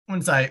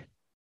wouldn't say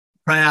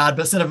proud,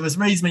 but sort of was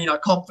reasonably,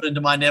 confident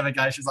in my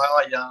navigation. It's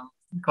like, I'm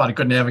quite a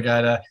good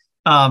navigator,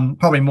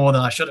 probably more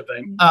than I should have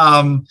been.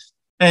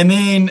 And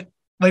then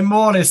we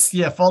more or less,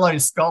 following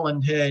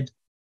Scotland, had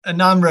a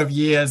number of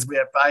years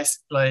where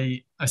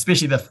basically,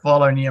 especially the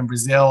following year in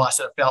Brazil, I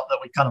sort of felt that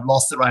we kind of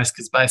lost the race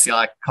because basically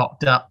I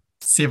cocked up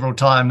several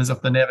times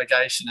with the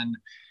navigation and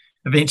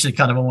eventually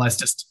kind of almost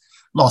just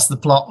lost the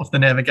plot with the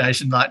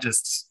navigation. I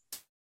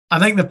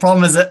think the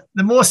problem is that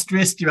the more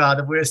stressed you are,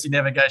 the worse your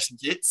navigation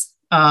gets.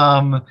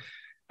 And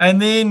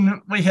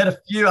then we had a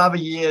few other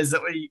years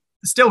that we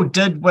still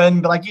did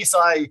win, but I guess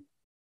I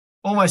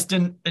almost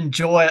didn't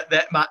enjoy it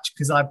that much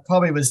because I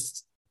probably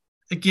was,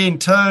 again,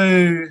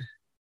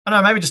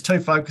 maybe just too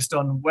focused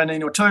on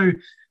winning, or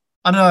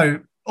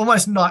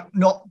almost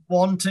not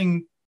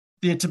wanting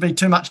there to be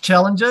too much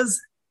challenges,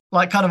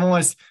 like kind of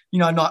almost,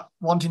 not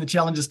wanting the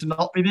challenges to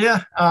not be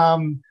there,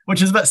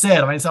 which is a bit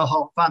sad. I mean, it's a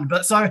whole fun.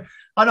 But so, I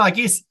don't know, I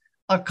guess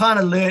I've kind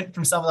of learnt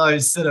from some of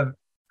those sort of,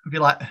 if you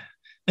like,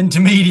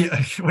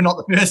 intermediate, well, not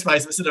the first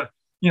race, but sort of,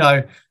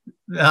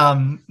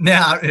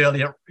 now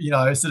earlier,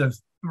 sort of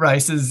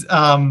races,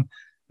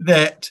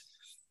 that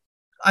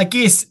I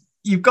guess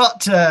you've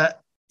got to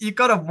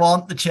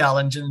want the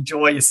challenge and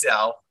enjoy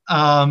yourself.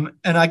 And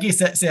I guess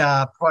that's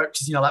our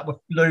approach, is, like with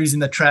losing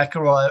the track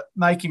or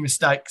making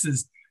mistakes,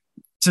 is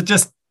to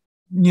just,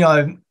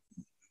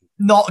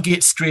 not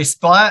get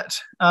stressed by it.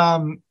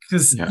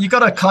 Because you got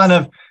to kind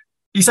of,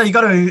 you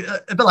got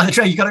to, a bit like the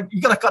track, you got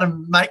to kind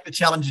of make the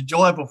challenge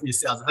enjoyable for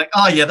yourselves. I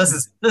think,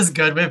 this is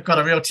good. We've got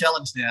a real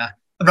challenge now,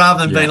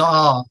 rather than being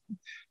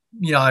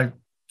like,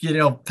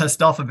 getting all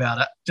pissed off about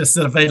it. Just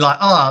sort of being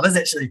like, this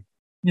actually,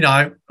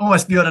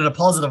 almost viewed in a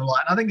positive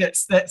light. And I think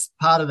that's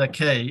part of the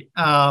key.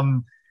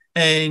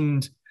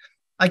 And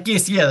I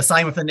guess, the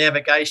same with the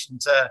navigation,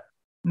 to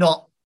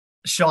not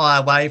shy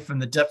away from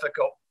the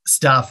difficult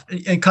stuff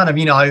and kind of,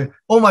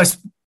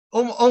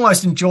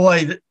 almost enjoy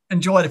it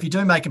if you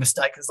do make a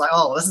mistake. It's like,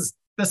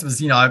 this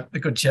was, a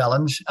good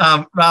challenge,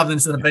 rather than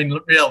sort of being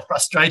real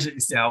frustrated at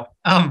yourself.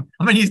 I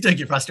mean, you do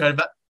get frustrated,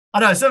 but I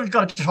don't know, so we've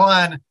got to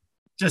try and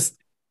just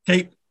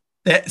keep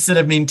that sort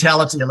of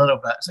mentality a little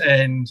bit.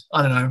 And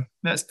I don't know,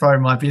 that's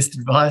probably my best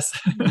advice.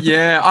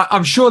 Yeah,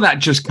 I'm sure that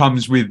just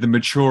comes with the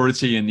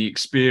maturity and the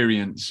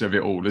experience of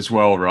it all as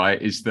well,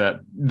 right? Is that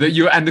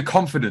you and the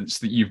confidence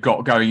that you've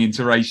got going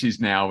into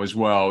races now as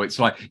well. It's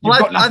like you've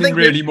got nothing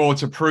really more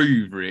to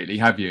prove, really,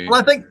 have you?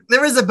 Well, I think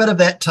there is a bit of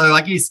that too.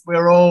 I guess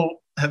we're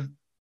all have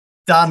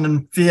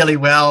done fairly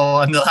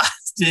well in the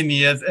last 10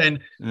 years. And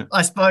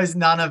I suppose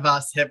none of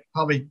us have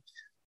probably,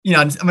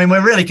 I mean,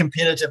 we're really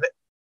competitive,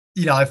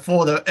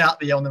 for the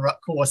out there on the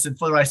course and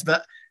for the race.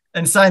 But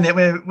in saying that,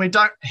 we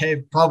don't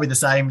have probably the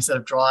same sort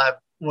of drive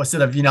or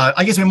sort of,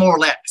 I guess we're more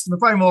relaxed. We're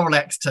probably a more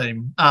relaxed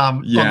team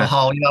on the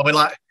whole. We're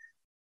like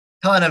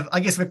kind of, I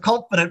guess we're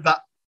confident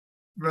but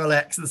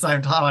relaxed at the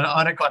same time.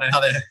 I don't quite know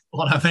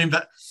what I mean,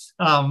 but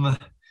I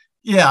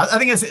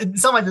think it's in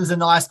some ways there's a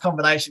nice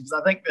combination because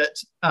I think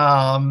that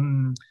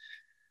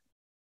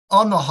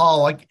on the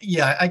whole, I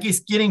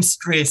guess getting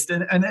stressed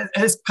and it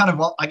is kind of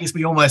what I guess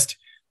we almost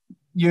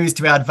use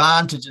to our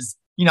advantage is,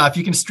 if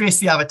you can stress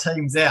the other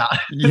teams out,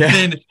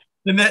 then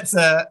that's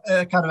a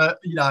kind of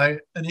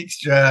an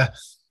extra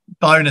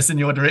bonus in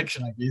your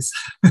direction, I guess.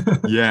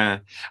 Yeah.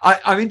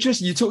 I'm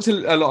interested. You talked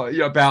a lot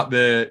about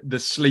the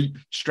sleep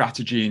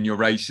strategy in your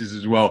races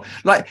as well.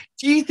 Like,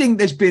 do you think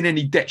there's been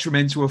any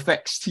detrimental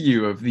effects to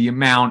you of the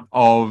amount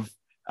of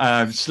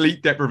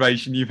sleep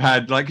deprivation you've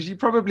had? Like, because you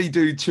probably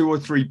do 2 or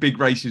 3 big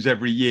races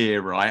every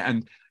year, right?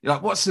 And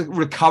like, what's the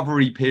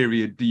recovery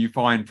period do you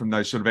find from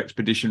those sort of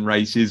expedition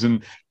races?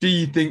 And do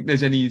you think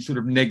there's any sort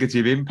of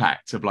negative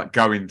impact of like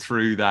going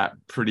through that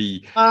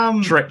pretty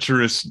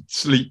treacherous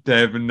sleep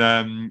dev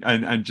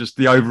and just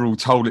the overall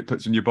toll it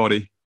puts on your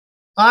body?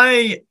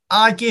 I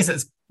guess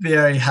it's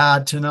very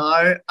hard to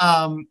know.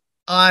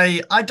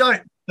 I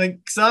don't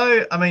think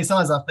so. I mean,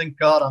 sometimes I think,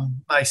 God,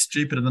 I'm way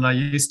stupider than I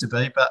used to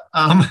be. But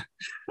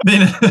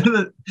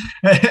you've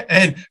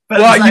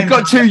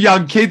got 2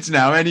 young kids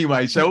now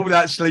anyway, so all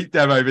that sleep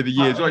dev over the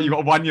years. You've got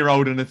a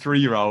 1-year-old and a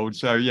 3-year-old,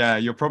 so yeah,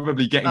 you're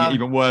probably getting it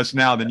even worse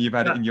now than you've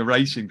had it in your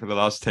racing for the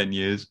last 10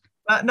 years.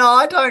 No,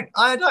 I don't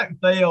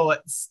feel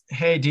it's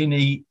had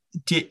any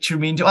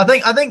detrimental.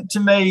 I think to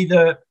me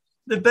the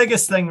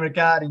biggest thing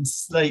regarding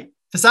sleep,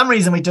 for some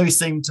reason we do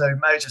seem to,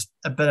 maybe just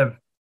a bit of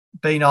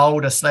being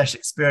older /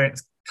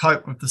 experienced,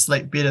 cope with the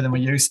sleep better than we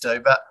used to.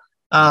 But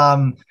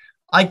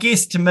I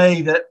guess to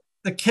me that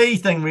the key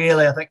thing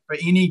really, I think, for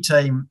any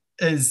team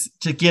is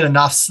to get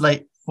enough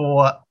sleep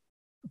for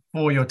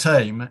your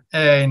team.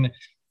 And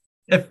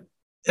if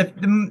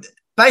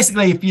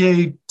basically if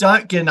you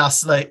don't get enough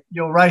sleep,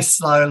 you'll race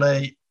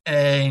slowly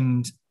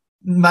and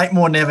make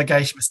more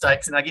navigation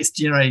mistakes, and I guess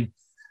generally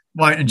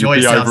won't enjoy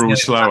yourself. Overall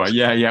slower.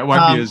 Yeah, it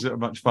won't be as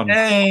much fun.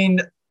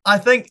 And I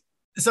think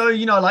so.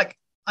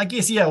 I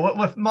guess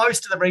with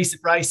most of the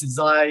recent races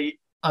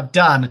I've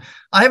done,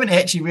 I haven't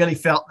actually really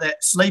felt that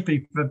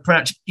sleepy for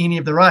pretty much any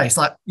of the race.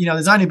 Like,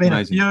 there's only been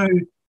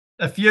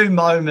a few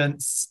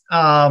moments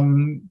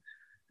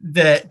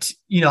that,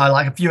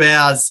 like a few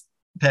hours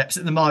perhaps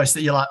at the most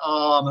that you're like,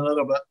 oh, I'm a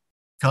little bit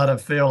kind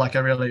of feel like I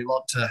really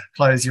want to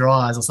close your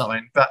eyes or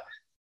something. But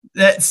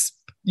that's,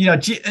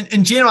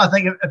 in general, I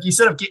think if you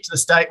sort of get to the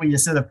state where you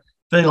sort of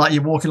feel like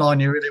you're walking along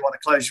and you really want to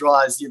close your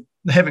eyes, you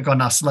haven't got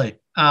enough sleep.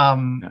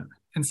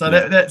 And so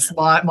that's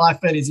my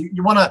feeling is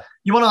you want to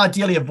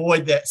ideally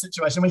avoid that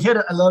situation. We had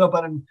it a little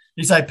bit in,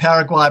 you say,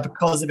 Paraguay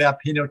because of our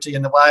penalty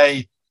and the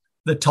way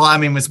the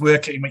timing was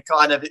working.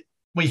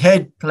 We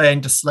had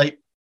planned to sleep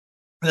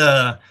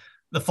the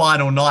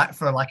final night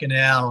for like an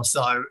hour or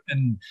so,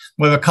 and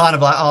we were kind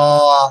of like,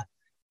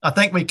 I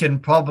think we can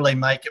probably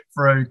make it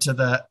through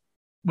to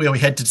where we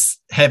had to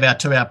have our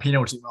 2-hour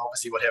penalty. We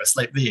obviously would have a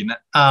sleep then.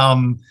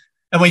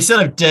 And we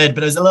sort of did,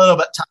 but it was a little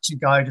bit touch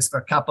and go just for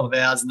a couple of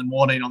hours in the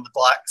morning on the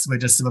bikes. We're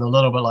just sort of a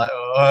little bit like,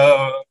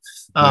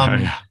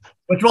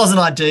 which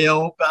wasn't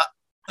ideal, but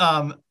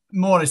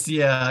more or less,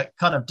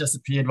 kind of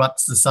disappeared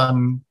once the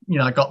sun,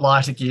 got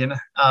light again.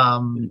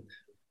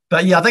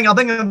 But yeah, I think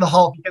on the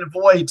whole, if you can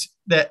avoid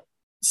that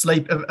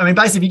sleep. I mean,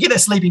 basically, if you get that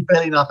sleeping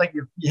feeling, I think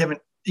you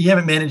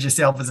haven't managed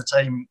yourself as a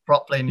team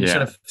properly, and you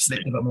should have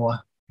slept a bit more.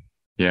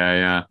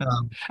 Yeah.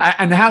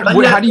 And how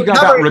do you go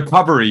about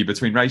recovery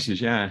between races?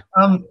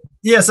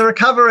 So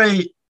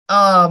recovery,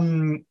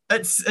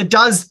 it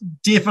does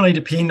definitely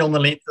depend on the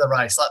length of the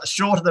race. Like the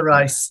shorter the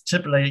race,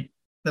 typically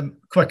the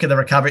quicker the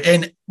recovery.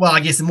 And well, I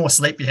guess the more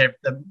sleep you have,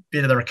 the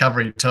better the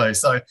recovery too.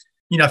 So,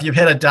 if you've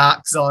had a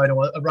dark zone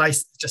or a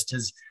race that just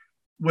has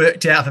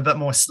worked out with a bit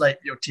more sleep,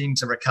 you'll tend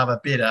to recover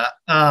better.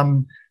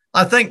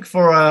 I think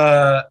for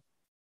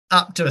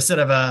up to a sort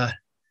of a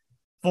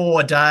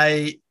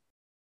 4-day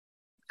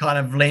kind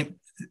of length,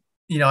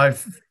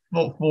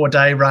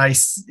 4-day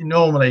race,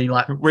 normally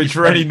like, which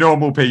for any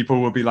normal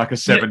people would be like a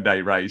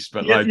 7-day race,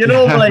 but you're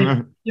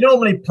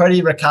normally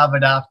pretty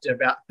recovered after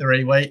about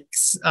 3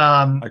 weeks.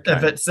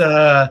 If it's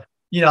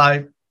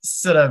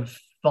sort of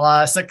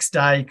 5-6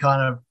 day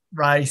kind of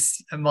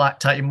race, it might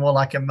take you more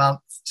like a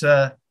month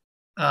to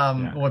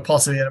or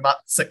possibly about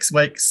 6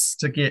 weeks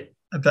to get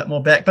a bit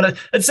more back. But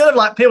it's sort of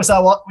like people say,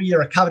 what were you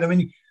recovered? I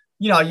mean,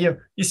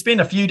 you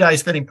spend a few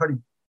days feeling pretty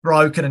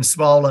broken and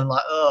swollen,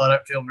 like, oh, I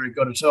don't feel very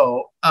good at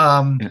all.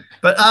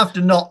 But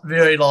after not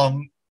very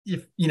long,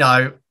 if you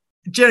know,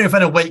 generally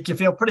within a week, you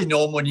feel pretty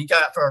normal and you go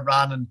out for a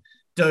run and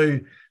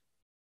do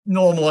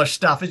normal-ish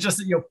stuff. It's just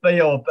that you'll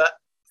feel a bit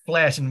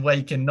flat and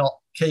weak and not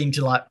keen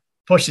to like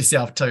push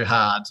yourself too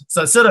hard.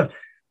 So it's sort of,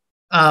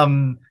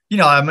 you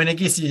know, I mean, I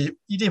guess you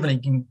definitely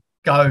can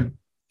go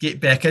get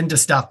back into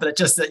stuff, but it's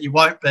just that you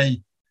won't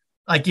be,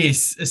 I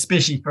guess,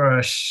 especially for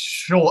a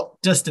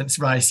short distance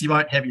race, you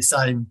won't have your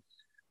same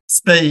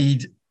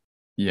speed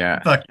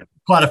for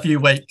quite a few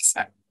weeks.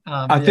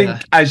 I think,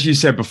 as you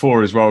said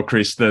before as well,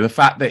 Chris, the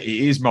fact that it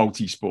is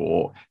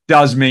multi-sport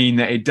does mean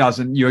that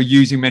you're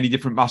using many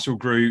different muscle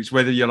groups,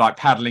 whether you're like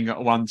paddling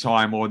at one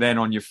time or then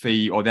on your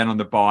feet or then on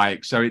the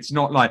bike. So it's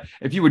not like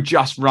if you were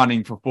just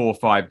running for 4 or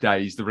 5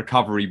 days, the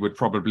recovery would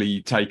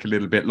probably take a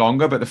little bit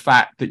longer. But the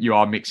fact that you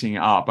are mixing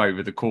it up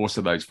over the course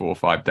of those 4 or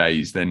 5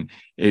 days, then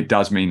it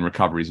does mean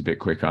recovery is a bit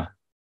quicker.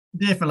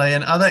 Definitely.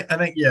 And I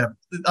think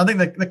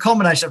the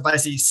combination of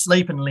basically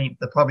sleep and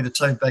length are probably the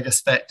two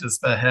biggest factors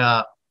for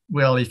how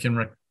well you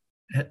can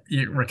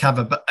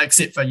recover, but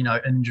except for, you know,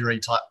 injury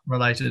type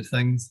related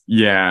things.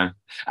 Yeah.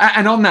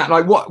 And on that,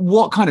 like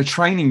what kind of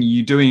training are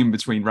you doing in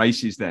between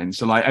races then?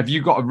 So like, have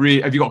you got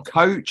a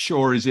coach,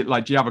 or is it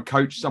like, do you have a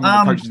coach, someone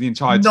that coaches the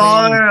entire team?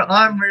 No,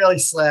 I'm really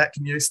slack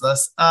and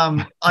useless.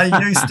 I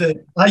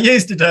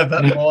used to do a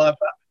bit more,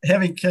 but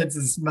having kids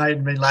has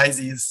made me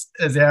lazy, as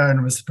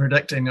Aaron was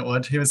predicting it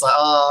would. He was like,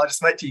 "Oh,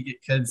 just wait till you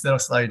get kids; that'll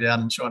slow you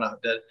down." And sure enough,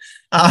 it did.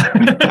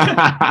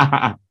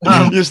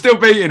 You're still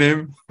beating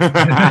him.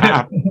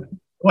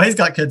 Well, he's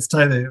got kids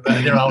too.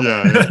 They're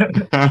older.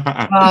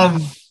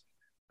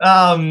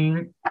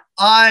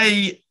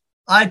 I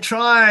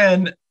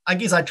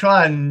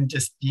try and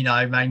just, you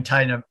know,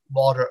 maintain a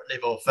moderate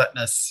level of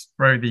fitness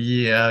through the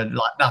year.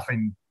 Like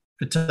nothing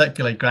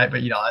particularly great,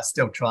 but you know, I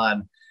still try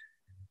and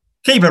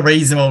keep a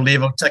reasonable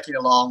level ticking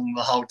along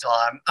the whole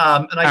time.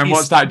 And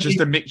what's that? Just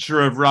a mixture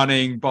of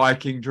running,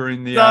 biking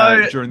during the week?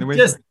 I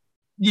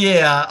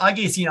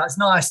guess, you know, it's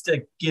nice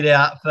to get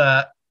out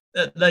for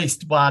at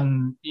least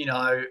one, you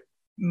know,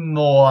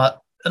 a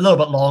little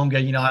bit longer,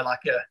 you know,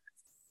 like a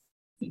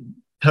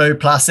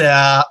 2+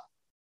 hour,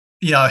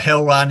 you know,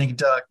 hill run. You can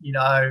do, you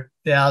know,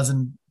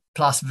 1,000+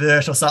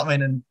 vert or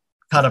something and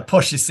kind of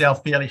push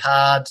yourself fairly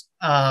hard.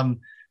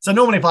 So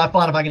normally if I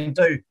can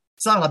do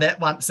something like that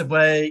once a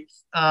week,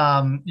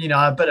 you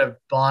know, a bit of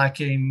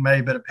biking, maybe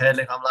a bit of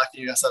paddling. I'm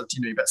lucky, I sort of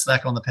tend to be a bit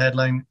slack on the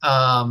paddling.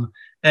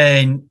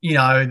 And, you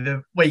know,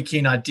 the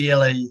weekend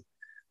ideally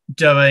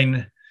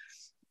doing,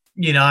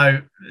 you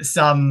know,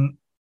 some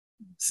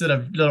sort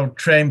of little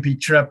trampy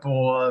trip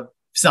or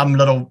some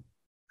little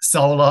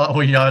solar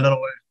or, you know,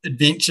 little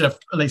adventure at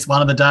least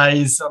one of the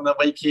days on the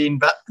weekend,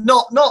 but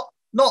not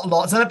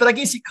lots of it. But I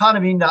guess you kind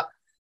of end up,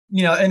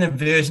 you know,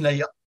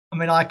 inadvertently. I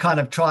mean, I kind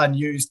of try and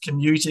use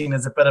commuting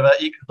as a bit of an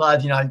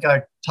exercise, you know,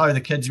 go tow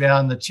the kids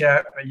around the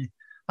charity.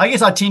 I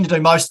guess I tend to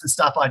do most of the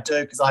stuff I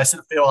do because I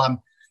sort of feel I'm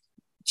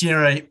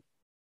generally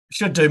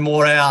should do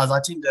more hours.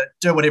 I tend to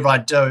do whatever I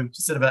do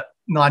sort of at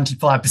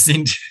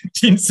 95%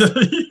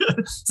 intensity.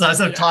 So I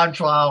sort of time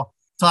trial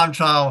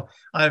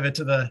over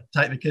to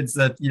take the kids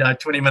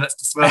 20 minutes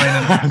to swim.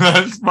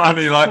 That's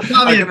funny. Like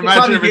I can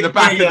imagine him in the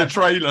back of the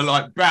trailer,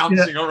 like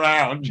bouncing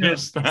around. Yeah.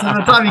 So by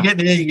the time you get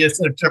there, you're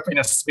sort of dripping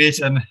a sweat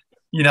and,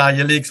 you know,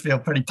 your legs feel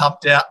pretty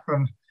pumped out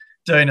from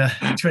doing a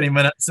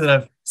 20-minute sort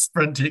of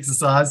sprint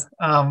exercise.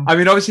 I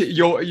mean, obviously,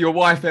 your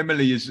wife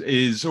Emily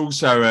is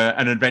also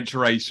an adventure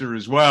racer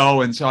as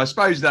well, and so I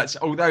suppose that's,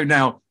 although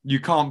now you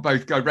can't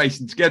both go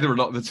racing together a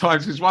lot of the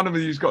times because one of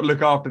you's got to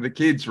look after the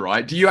kids,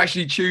 right? Do you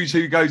actually choose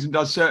who goes and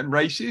does certain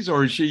races,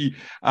 or is she,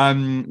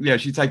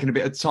 she taking a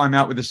bit of time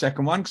out with the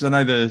second one? Because I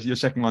know your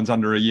second one's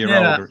under a year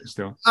older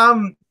still.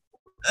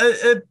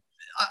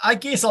 I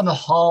guess on the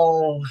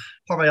whole,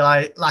 probably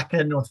like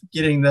lucking with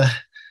getting the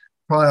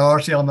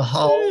priority on the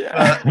whole for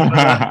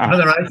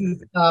the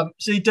races.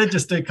 She did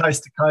just do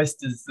coast to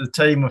coast as the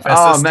team with us.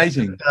 Oh,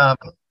 amazing!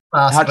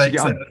 Last week,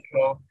 so that's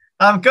cool.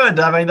 Good.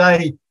 I mean,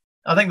 I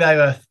think they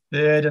were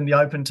third in the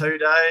Open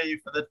 2-day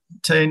for the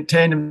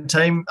tandem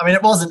team. I mean,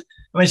 it wasn't.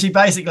 I mean, she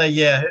basically,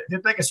 her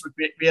biggest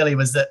regret really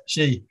was that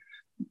she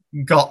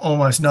got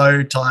almost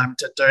no time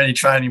to do any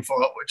training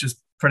for it, which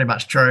is pretty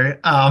much true.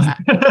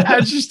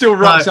 And she still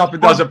rocks up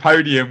and does a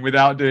podium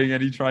without doing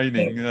any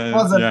training.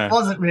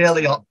 Wasn't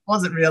really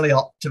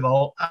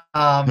optimal.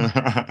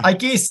 I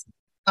guess.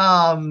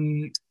 So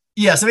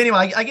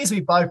anyway, I guess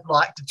we both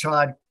like to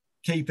try and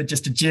keep it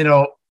just a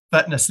general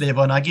fitness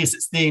level, and I guess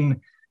it's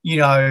then, you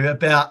know,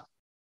 about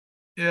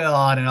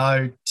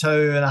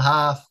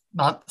 2.5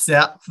 months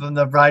out from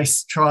the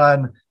race, try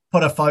and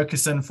put a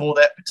focus in for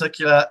that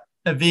particular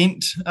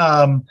event.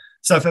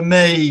 So for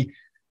me,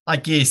 I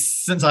guess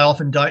since I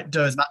often don't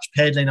do as much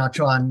paddling, I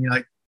try and, you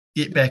know,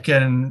 get back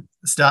in and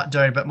start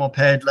doing a bit more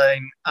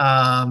paddling,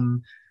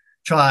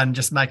 try and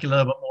just make a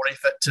little bit more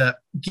effort to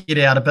get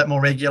out a bit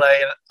more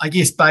regularly. And I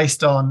guess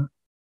based on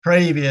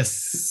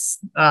previous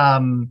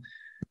God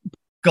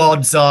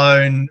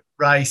Zone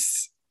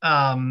race,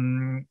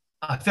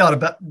 I felt a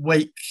bit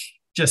weak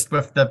just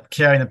with the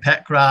carrying the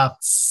pack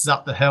rafts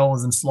up the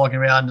hills and slogging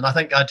around. And I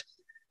think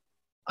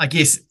I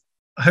guess,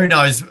 who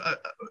knows?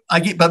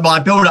 But my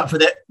build up for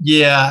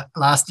that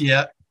last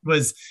year,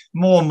 was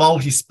more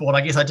multi-sport.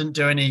 I guess I didn't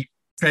do any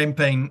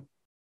tramping,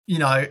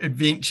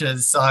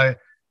 adventures. So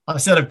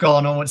I've sort of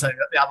gone on, the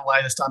other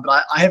way this time.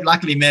 But I have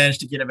luckily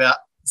managed to get about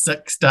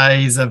 6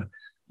 days of,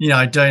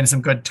 doing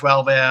some good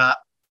 12-hour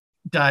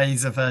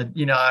days of a,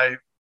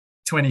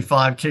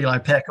 25 kilo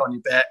pack on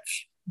your back,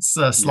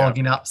 so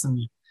slogging up some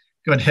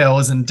good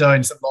hills and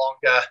doing some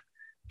longer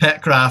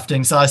pack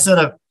rafting. So I sort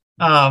of,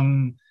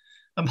 I'm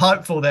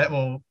hopeful that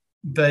will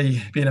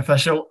be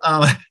beneficial.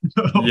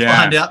 We'll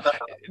find out. But,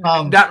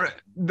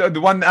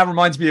 the one that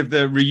reminds me of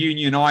the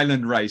Reunion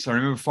Island race. I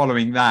remember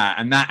following that,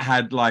 and that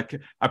had like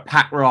a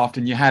pack raft,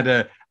 and you had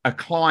a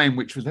climb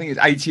which was, I think it's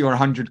 80 or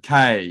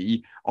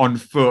 100k on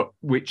foot,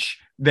 which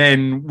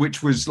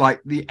was like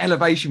the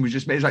elevation was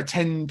it was like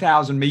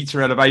 10,000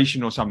 meter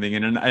elevation or something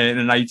in an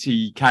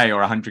 80k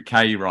or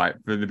 100k right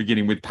for the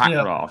beginning with pack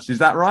rafts. Is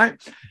that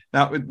right?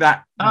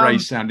 That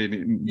race sounded.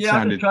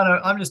 I'm just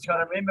trying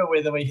to remember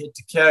whether we had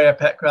to carry a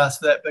pack raft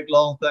for that big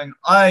long thing.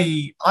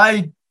 I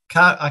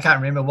can't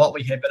remember what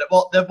we had, but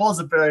there was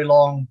a very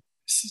long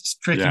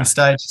trekking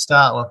stage to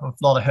start with a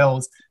lot of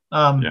hills.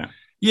 I think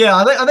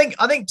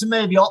to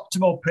me the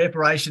optimal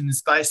preparation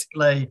is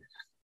basically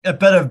a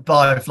bit of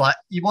both. Like,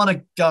 you want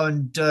to go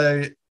and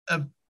do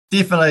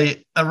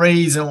definitely a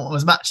reason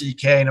as much as you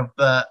can of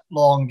the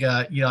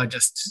longer,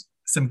 just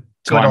some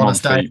good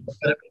honest days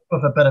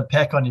with a bit of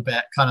pack on your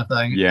back kind of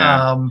thing.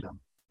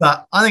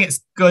 But I think it's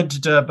good to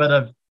do a bit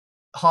of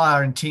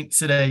higher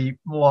intensity,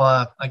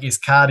 more, I guess,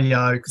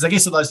 cardio, because I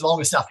guess with those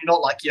longer stuff, you're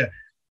not like you're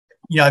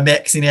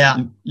maxing out.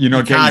 You're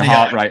not getting your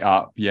heart rate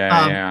up.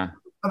 I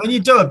mean,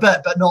 you do a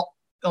bit, but not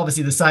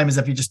obviously the same as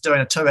if you're just doing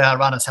a 2-hour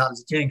run as hard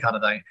as you can kind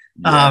of thing.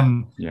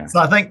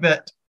 So I think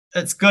that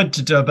it's good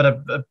to do a bit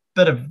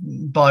of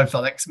both.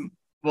 I think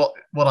what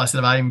I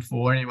sort of aim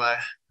for anyway.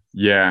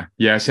 Yeah,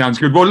 sounds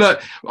good. Well,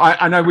 look,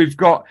 I know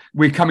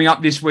we're coming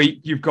up this week.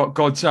 You've got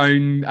God's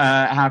Own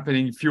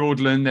happening,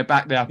 Fiordland. They're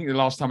back there. I think the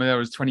last time they were there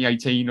was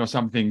 2018 or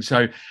something.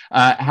 So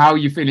how are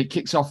you feeling? It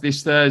kicks off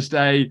this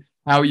Thursday.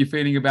 How are you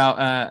feeling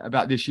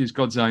about this year's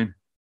God's Own?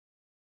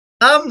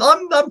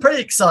 I'm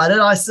pretty excited.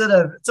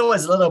 It's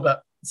always a little bit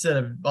sort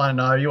of, I don't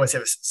know, you always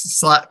have a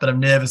slight bit of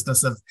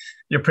nervousness of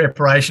your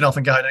preparation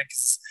often going in,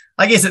 because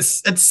I guess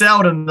it's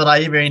seldom that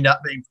I ever end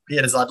up being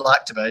prepared as I'd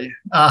like to be.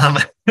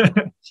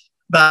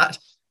 But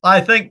I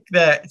think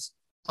that,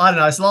 I don't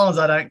know, as long as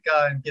I don't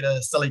go and get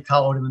a silly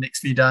cold in the next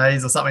few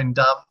days or something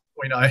dumb,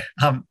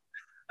 an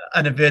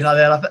event like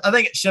that, I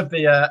think it should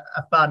be a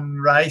fun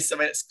race. I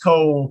mean, it's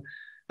cool.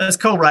 It's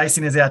cool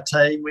racing as our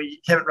team.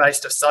 We haven't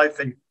raced with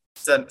Sophie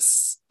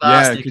since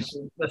last year, because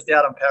she missed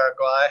out on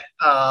Paraguay.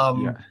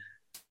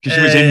 Because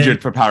she was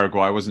injured for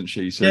Paraguay, wasn't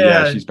she?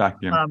 So she's back.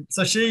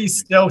 So she's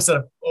still sort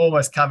of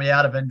almost coming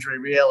out of injury,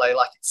 really.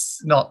 Like,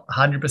 it's not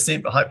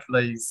 100%, but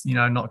hopefully it's,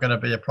 not going to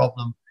be a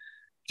problem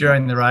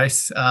during the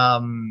race.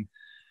 I'm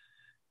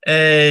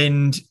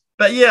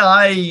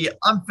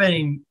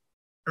feeling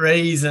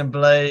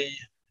reasonably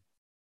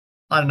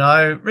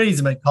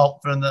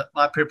confident that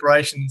my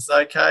preparation's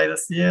okay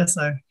this year.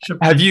 So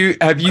have you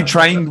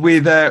trained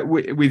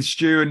with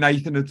Stu and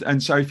Nathan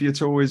and Sophie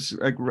at all?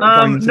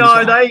 No,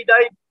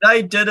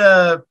 they did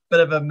a bit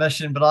of a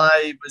mission, but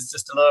I was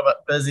just a little bit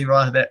busy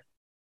right at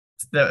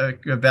that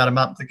about a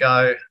month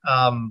ago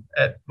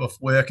with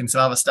work and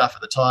some other stuff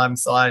at the time.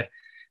 So I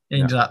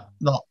ended up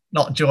not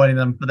joining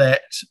them for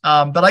that.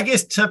 But I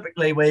guess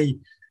typically we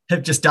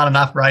have just done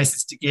enough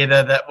races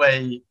together that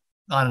we,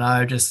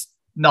 just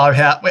know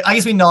how. I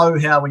guess we know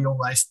how we all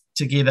race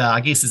together, I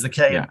guess, is the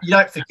key. You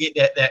don't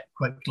forget that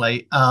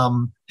quickly,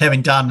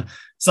 having done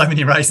so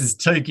many races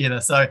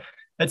together. So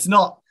it's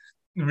not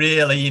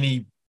really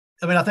any.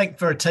 I mean, I think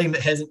for a team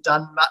that hasn't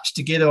done much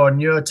together, or a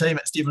newer team,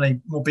 it's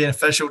definitely more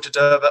beneficial to do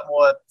a bit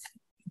more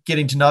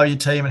getting to know your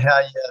team and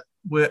how you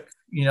work,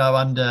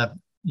 under,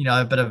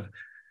 a bit of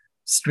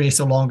stress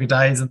or longer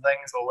days and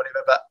things or whatever.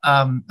 But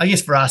I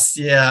guess for us,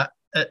 we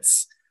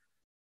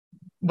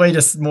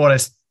just more or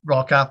less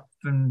rock up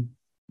and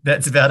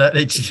that's about it.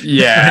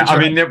 I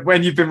mean,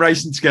 when you've been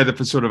racing together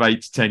for sort of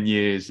 8 to 10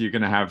 years, you're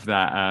going to have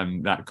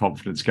that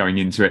confidence going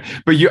into it.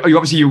 But you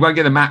obviously you won't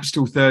get the maps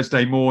till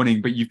Thursday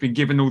morning, but you've been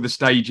given all the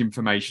stage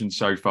information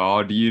so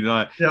far. Do you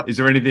is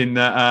there anything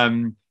that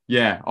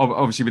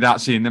obviously without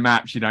seeing the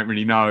maps you don't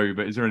really know,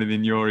 but is there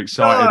anything you're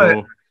excited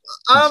or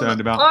concerned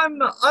about?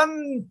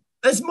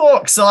 It's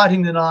more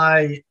exciting than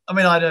I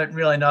don't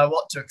really know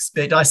what to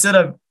expect. I sort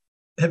of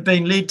have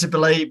been led to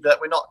believe that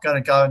we're not going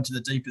to go into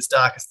the deepest,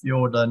 darkest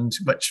Fiordland,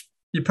 which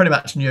you pretty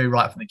much knew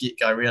right from the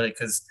get-go, really,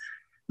 because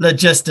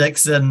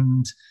logistics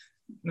and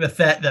the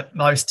fact that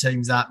most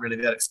teams aren't really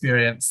that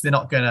experienced, they're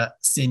not going to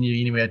send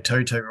you anywhere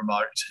too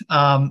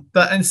remote.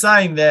 But in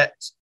saying that,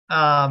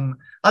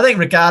 I think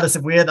regardless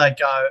of where they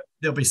go,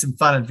 there'll be some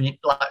fun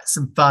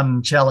some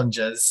fun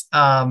challenges.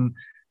 And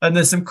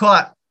there's some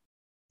quite,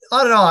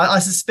 I don't know, I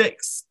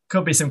suspect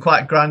could be some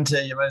quite grunty.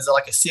 I mean, there's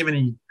like a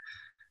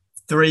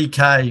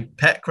 3K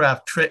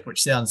Patcraft Trek,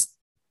 which sounds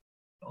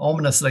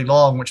ominously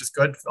long, which is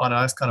good. I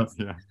know it's kind of,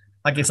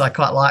 I guess I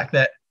quite like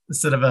that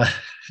sort of a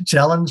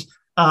challenge.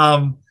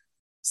 Some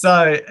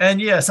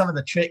of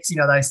the treks,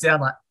 they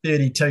sound like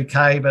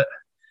 32K, but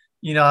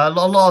a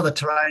lot of the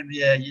terrain,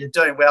 you're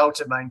doing well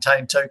to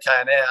maintain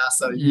 2K an hour.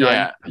 So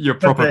you're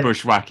proper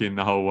bushwhacking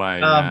the whole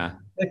way.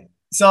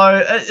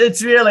 So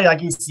it's really, I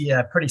guess,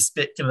 pretty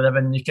speculative,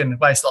 and you can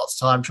waste lots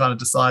of time trying to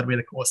decide where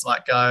the course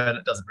might go, and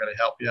it doesn't really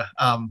help you.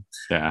 I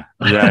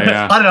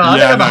don't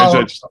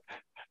know.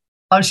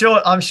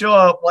 I'm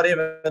sure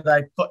whatever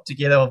they put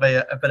together will be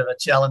a bit of a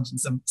challenge and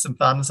some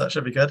fun, so it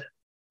should be good.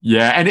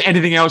 Yeah.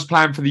 Anything else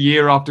planned for the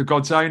year after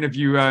God's Own? Have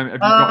you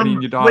got any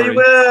in your diary?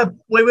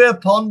 We were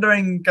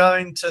pondering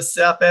going to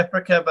South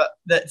Africa, but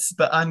that's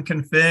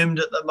unconfirmed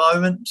at the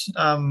moment.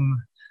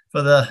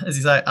 For the, as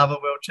you say, other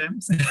world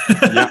champs.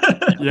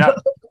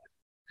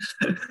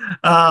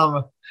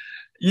 I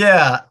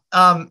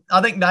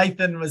think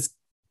Nathan was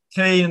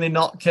keen and then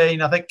not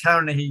keen. I think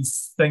currently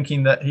he's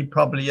thinking that he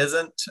probably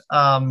isn't.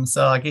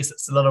 So I guess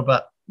it's a little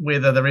bit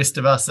whether the rest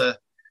of us are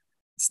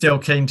still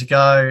keen to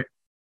go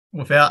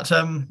without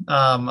him.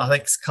 I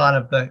think it's kind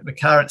of the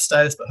current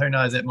status, but who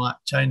knows, it might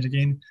change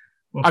again.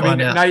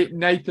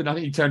 Nathan, I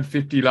think he turned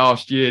 50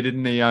 last year,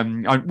 didn't he?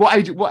 What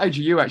age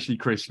are you actually,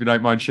 Chris, if you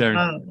don't mind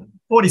sharing?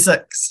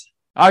 46.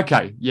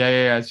 Okay,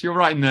 yeah. So you're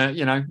right in the,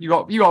 you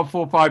got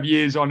 4 or 5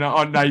 years on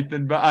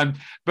Nathan, but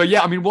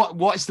yeah, I mean,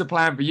 what's the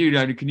plan for you,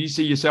 Nathan? Can you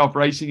see yourself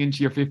racing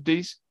into your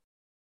 50s?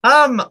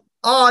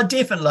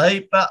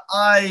 Definitely, but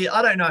I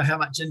don't know how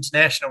much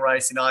international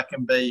racing I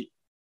can be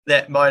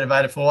that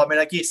motivated for. I mean,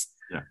 I guess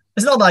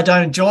it's not that I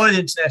don't enjoy the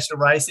international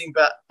racing,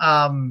 but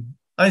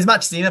as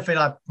much as anything,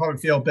 I probably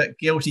feel a bit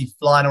guilty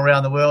flying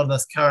around the world in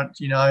this current,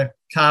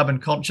 carbon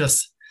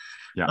conscious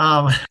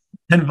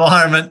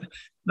environment.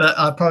 That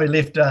I probably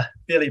left a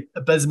fairly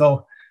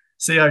abysmal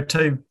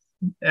CO2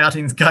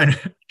 outings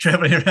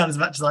traveling around as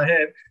much as I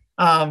have.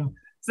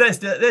 So that's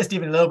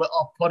definitely a little bit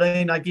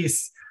off-putting. I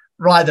guess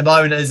right at the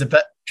moment it is a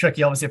bit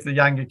tricky, obviously, for the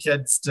younger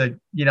kids to,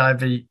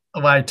 be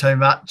away too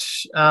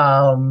much.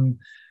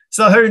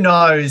 So who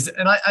knows?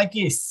 And I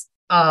guess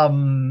I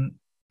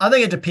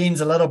think it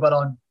depends a little bit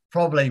on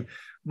probably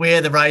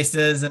where the race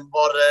is and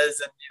what it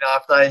is. And,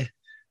 if they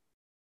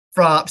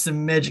throw up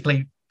some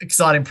magically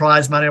exciting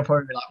prize money, I'll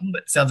probably be like,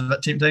 that sounds a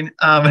bit tempting.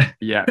 I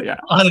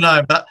don't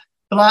know, but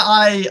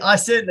I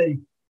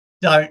certainly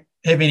don't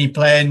have any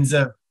plans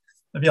of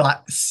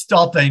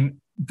stopping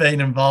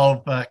being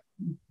involved for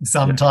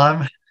some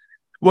time.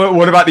 Well,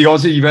 what about the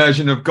Aussie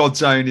version of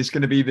God's Own? It's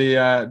going to be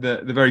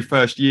the very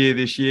first year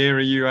this year.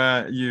 Are you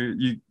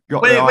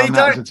got the eye on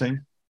that as a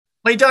team?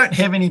 We don't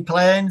have any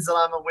plans that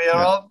I'm aware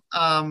of.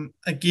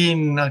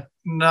 Again,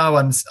 no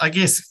one's. I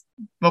guess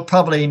we'll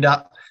probably end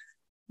up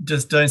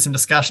just doing some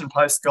discussion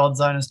post God's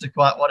Own as to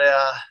quite what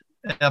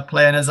our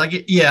plan is. At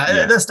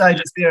this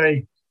stage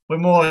we're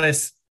more or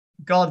less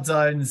God's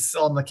Own's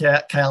on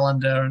the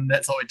calendar, and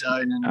that's what we're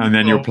doing. And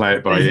then you'll play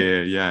it by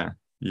ear. Yeah.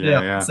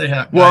 See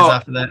how it goes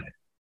after that.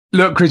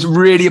 Look, Chris,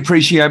 really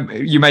appreciate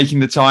you making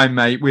the time,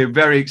 mate. We're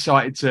very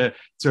excited to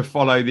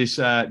follow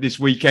this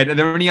weekend. Are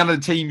there any other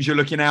teams you're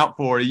looking out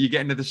for? Are you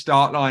getting to the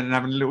start line and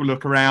having a little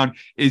look around?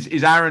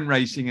 Is Aaron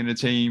racing in a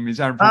team? Is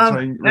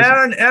Aaron?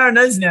 Aaron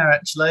is now,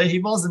 actually. He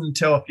wasn't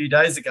until a few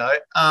days ago.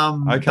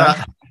 Okay.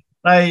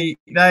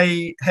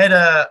 They had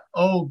a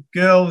all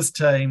girls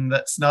team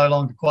that's no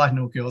longer quite an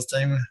all girls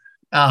team.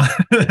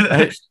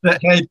 It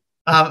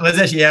was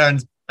actually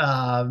Aaron's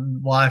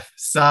wife,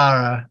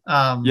 Sarah,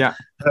 who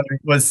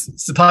was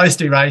supposed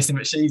to be racing,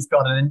 but she's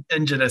got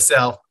injured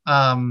herself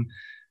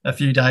a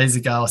few days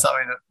ago or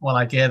something, what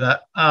I gather.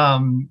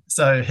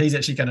 So he's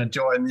actually going to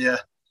join the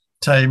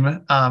team.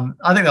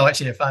 I think they'll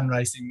actually have fun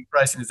racing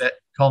as that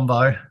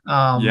combo.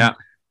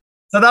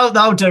 So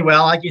they'll do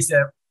well. I guess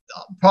they're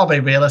probably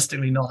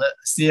realistically not a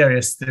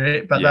serious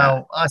threat, but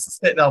I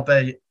suspect they'll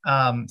be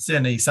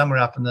certainly somewhere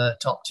up in the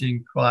top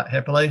 10 quite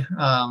happily.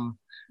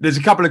 There's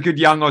a couple of good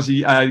young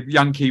Aussie,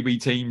 young Kiwi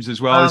teams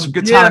as well. There's some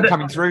good talent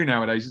coming through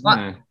nowadays, isn't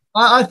there?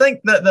 I think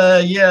that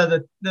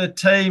the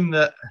team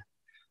that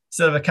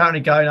sort of are currently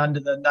going under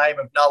the name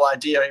of No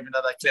Idea, even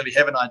though they clearly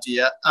have an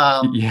idea,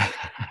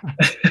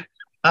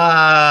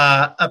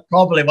 are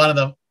probably one of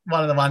the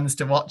ones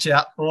to watch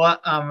out for.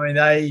 I mean,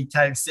 they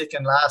came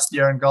second last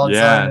year in God's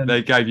Own.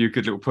 They gave you a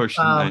good little push,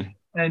 didn't they?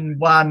 And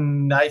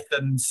won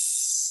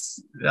Nathan's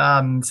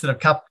sort of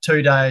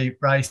 2-day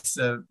race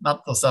a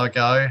month or so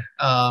ago.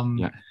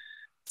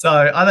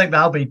 So I think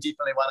they'll be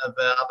definitely one of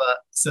the other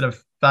sort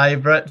of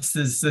favourites.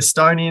 The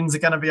Estonians are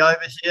going to be over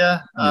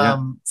here.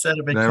 So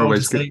it'll be cool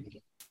to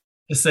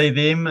see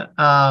them.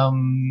 I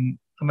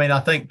mean, I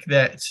think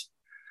that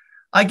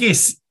I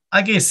guess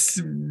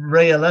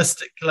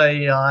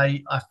realistically,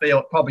 I feel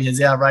it probably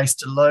is our race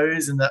to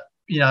lose, and that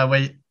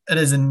it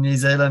is in New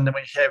Zealand and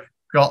we have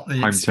got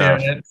the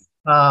experience.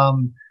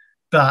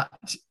 But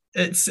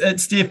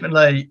it's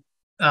definitely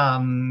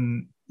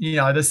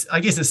this. I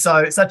guess there's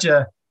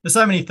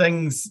so many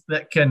things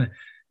that can,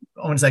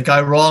 I wouldn't say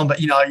go wrong,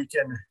 but you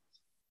can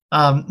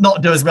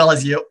not do as well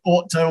as you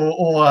ought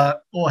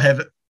to, or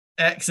have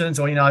accidents,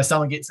 or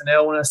someone gets an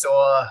illness,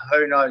 or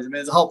who knows. I mean,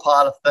 there's a whole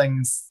pile of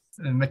things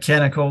and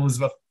mechanicals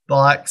with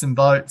bikes and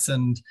boats,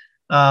 and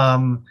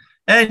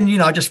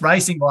just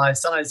racing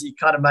wise. Sometimes you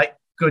kind of make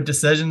good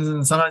decisions,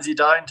 and sometimes you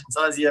don't. And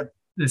sometimes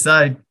they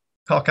say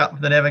cock up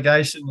with the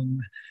navigation,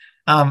 and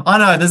I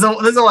know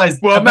there's always.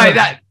 Well, mate,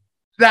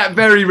 that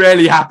very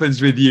rarely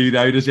happens with you,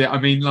 though, does it? I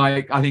mean,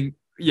 like, I think,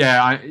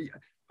 I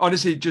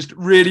honestly just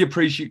really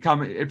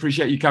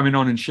appreciate you coming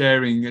on and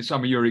sharing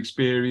some of your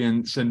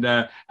experience,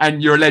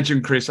 and you're a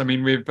legend, Chris. I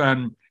mean, we've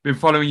been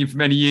following you for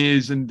many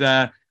years,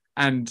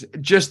 and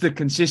just the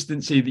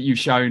consistency that you've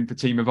shown for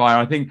Team Avaya.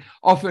 I think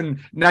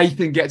often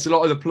Nathan gets a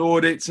lot of the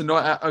plaudits, and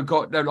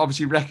they're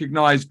obviously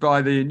recognised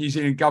by the New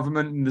Zealand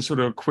government and the sort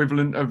of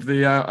equivalent of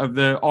the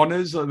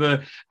honours,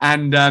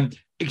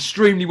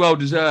 extremely well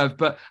deserved.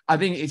 But I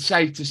think it's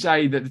safe to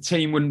say that the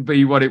team wouldn't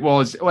be what it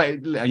was. Well,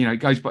 it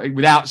goes by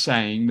without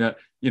saying that.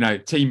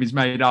 Team is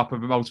made up of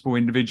multiple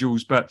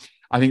individuals, but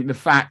I think the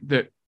fact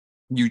that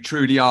you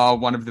truly are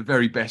one of the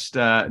very best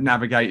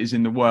navigators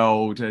in the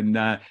world,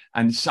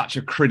 and such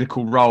a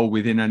critical role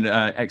within an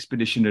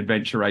expedition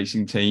adventure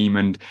racing team.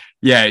 And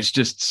it's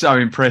just so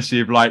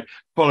impressive, like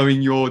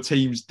following your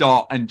team's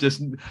dot, and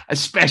just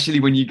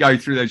especially when you go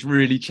through those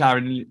really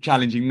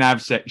challenging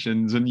nav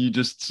sections, and you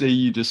just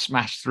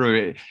smash through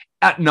it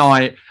at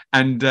night,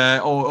 and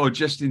or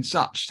just in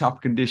such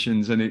tough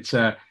conditions. And it's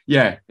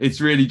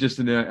really just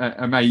an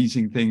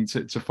amazing thing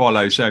to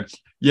follow. So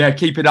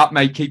keep it up,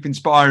 mate. Keep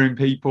inspiring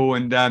people,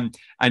 and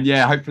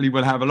hopefully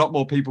we'll have a lot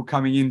more people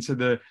coming into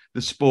the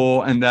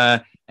sport, and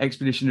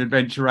expedition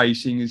adventure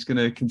racing is going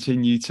to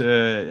continue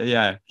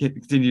to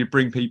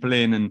bring people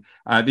in, and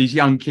these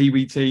young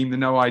Kiwi team, the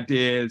No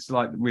Idea, it's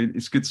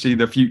good to see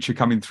the future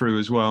coming through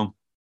as well.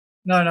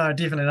 No,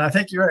 definitely. No,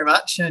 thank you very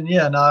much. And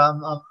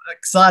I'm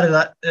excited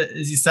that,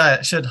 as you say,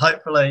 it should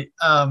hopefully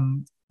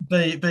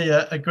be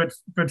a good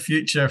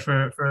future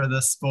for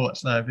this sport.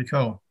 So it'd be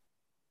cool.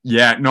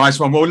 Yeah,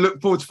 nice one. Well,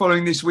 look forward to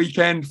following this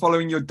weekend,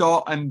 following your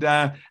dot, and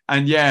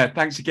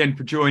thanks again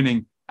for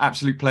joining.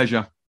 Absolute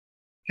pleasure.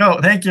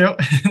 Cool. Thank you.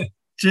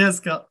 Cheers,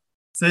 Scott.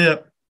 See you.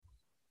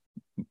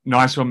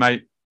 Nice one,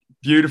 mate.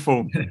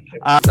 Beautiful.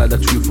 Tell the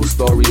truthful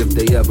story if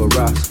they ever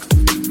ask.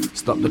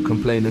 Stop the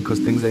complaining, because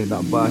things ain't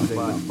that bad.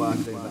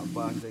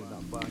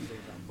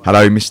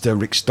 Hello, Mr.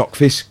 Rick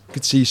Stockfish.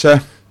 Good to see you,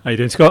 sir. How you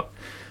doing, Scott?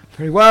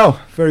 Very well,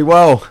 very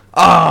well.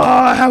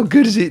 How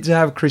good is it to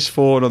have Chris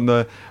Forne on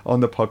the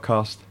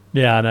podcast?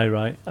 Yeah, I know,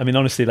 right? I mean,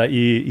 honestly, like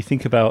you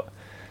think about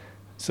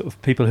sort of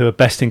people who are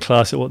best in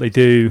class at what they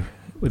do,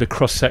 with a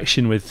cross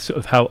section with sort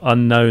of how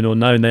unknown or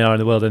known they are in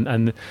the world,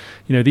 and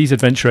these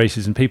adventure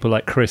racers and people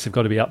like Chris have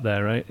got to be up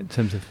there, right? In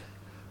terms of.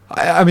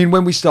 I mean,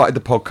 when we started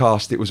the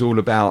podcast, it was all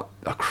about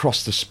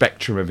across the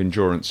spectrum of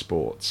endurance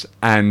sports,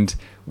 and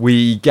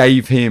we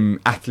gave him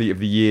male athlete of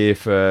the year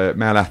for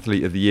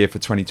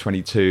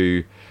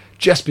 2022,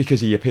 just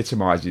because he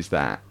epitomises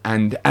that,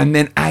 and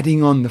then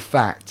adding on the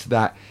fact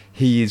that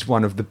he is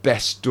one of the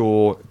best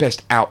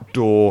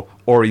outdoor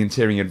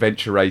orienteering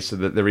adventure racer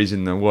that there is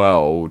in the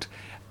world.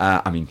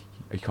 I mean,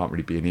 you can't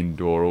really be an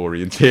indoor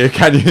orienteer,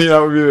 can you? That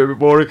would be a bit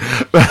boring.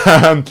 But,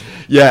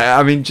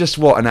 I mean, just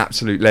what an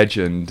absolute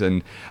legend.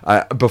 And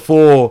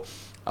before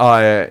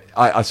I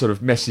sort of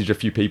messaged a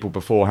few people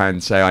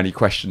beforehand, say any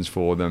questions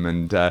for them,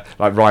 and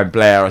like Ryan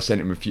Blair, I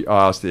sent him a few.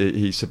 I asked,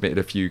 he submitted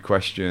a few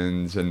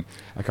questions, and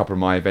a couple of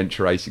my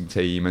adventure racing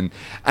team,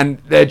 and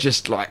they're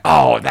just like,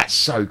 oh, that's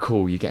so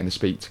cool. You're getting to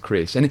speak to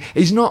Chris, and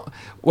he's not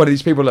one of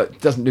these people that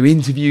doesn't do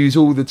interviews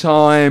all the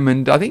time,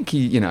 and I think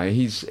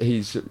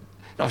he's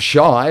not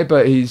shy,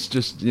 but he's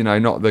just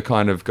not the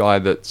kind of guy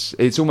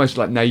it's almost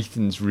like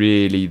Nathan's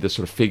really the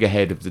sort of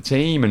figurehead of the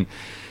team, and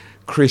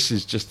Chris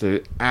is just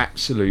an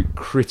absolute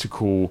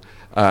critical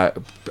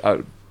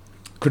person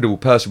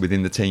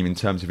within the team in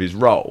terms of his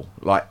role.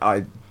 Like,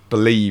 I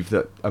believe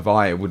that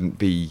Avaya wouldn't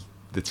be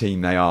the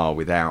team they are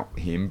without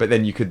him, but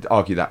then you could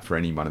argue that for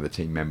any one of the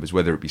team members,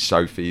 whether it be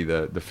Sophie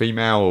the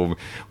female, or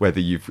whether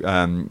you've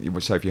it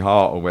was Sophie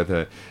Hart, or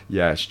whether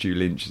Stu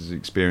Lynch's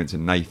experience,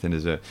 and Nathan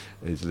as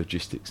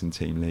logistics and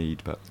team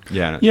lead. But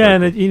and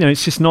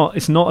it's just not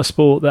a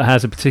sport that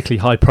has a particularly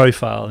high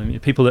profile. I mean,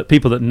 people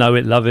that know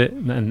it love it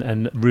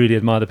and really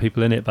admire the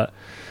people in it, but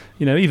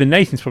even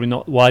Nathan's probably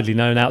not widely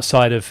known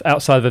outside of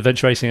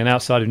adventure racing and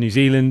outside of New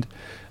Zealand,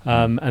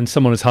 and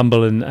someone as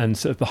humble and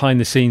sort of behind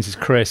the scenes as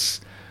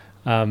Chris.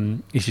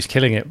 He's just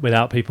killing it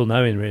without people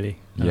knowing, really.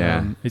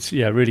 It's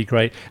really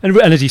great, and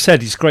as you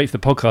said, it's great for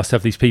the podcast to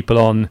have these people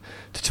on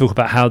to talk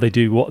about how they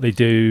do what they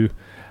do,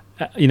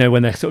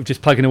 when they're sort of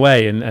just plugging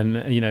away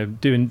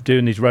and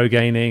doing these row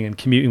gaining and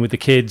commuting with the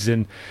kids,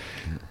 and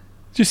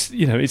just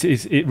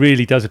it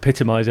really does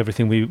epitomise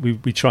everything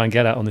we try and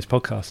get at on this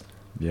podcast.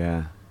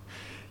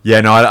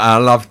 I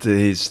loved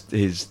his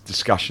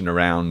discussion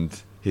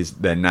around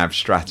their nav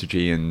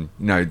strategy and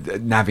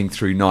navving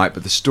through night,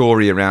 but the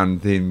story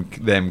around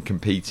them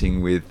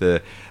competing with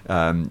the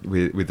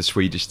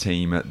Swedish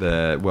team at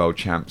the World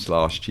Champs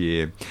last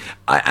year,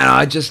 and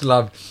I just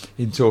love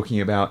him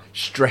talking about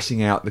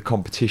stressing out the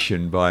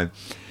competition by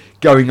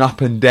going up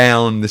and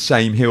down the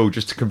same hill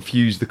just to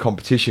confuse the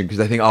competition, because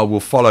they think, oh, we'll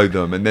follow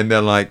them, and then they're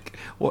like,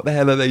 what the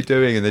hell are they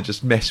doing? And they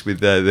just mess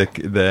with their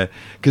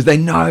because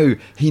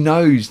he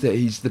knows that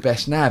he's the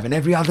best nav, and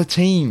every other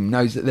team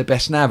knows that they're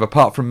best nav,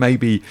 apart from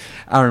maybe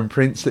Aaron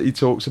Prince that he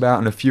talks about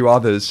and a few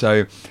others.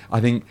 So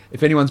I think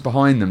if anyone's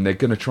behind them, they're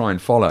going to try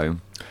and follow.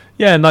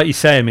 Yeah, and like you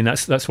say, I mean,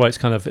 that's why it's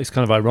kind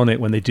of ironic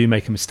when they do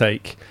make a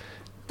mistake.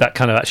 That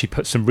kind of actually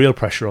puts some real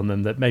pressure on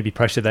them, that maybe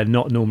pressure they're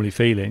not normally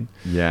feeling.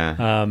 Yeah.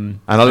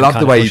 And I love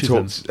the way he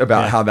talks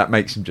about how that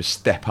makes them just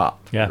step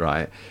up, yeah.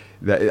 Right?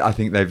 I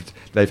think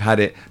they've had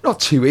it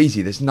not too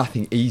easy. There's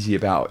nothing easy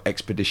about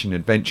expedition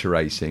adventure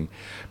racing,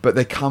 but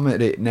they come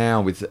at it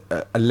now with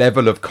a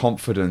level of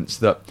confidence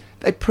that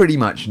they pretty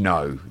much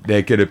know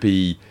they're going to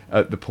be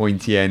at the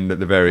pointy end, at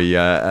the very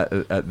at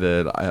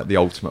the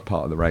ultimate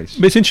part of the race.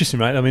 But it's interesting,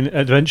 right? I mean,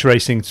 adventure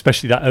racing,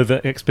 especially that over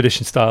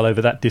expedition style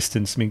over that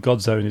distance. I mean,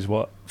 Godzone is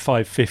what,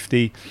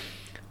 550.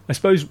 I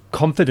suppose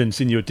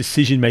confidence in your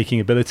decision-making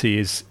ability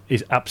is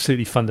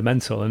absolutely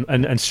fundamental,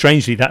 and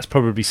strangely, that's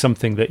probably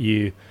something that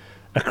you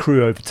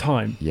accrue over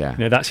time.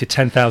 Yeah, that's your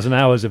 10,000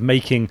 hours of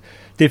making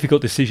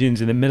difficult decisions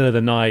in the middle of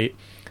the night,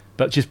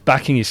 but just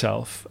backing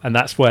yourself, and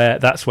that's where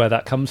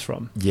that comes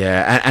from.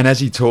 Yeah, and as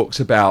he talks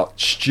about,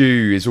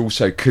 Stu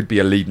could be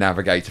a lead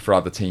navigator for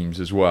other teams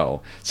as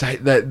well. So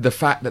the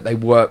fact that they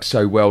work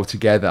so well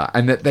together,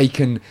 and that they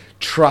can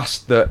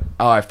trust that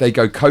if they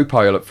go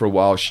co-pilot for a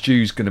while,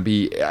 Stu's going to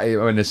be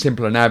in a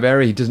simpler nav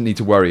area. He doesn't need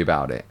to worry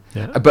about it.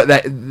 Yeah. But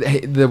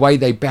the way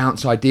they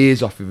bounce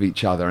ideas off of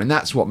each other, and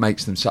that's what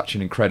makes them such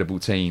an incredible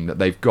team. That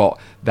they've got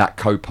that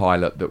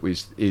co-pilot that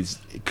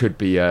could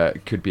be a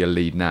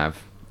lead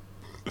nav.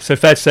 So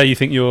fair to say you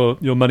think your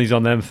money's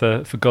on them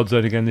for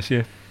Godzone again this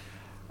year?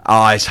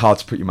 It's hard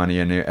to put your money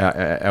in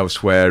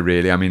elsewhere,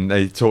 really. I mean,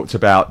 they talked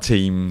about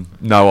Team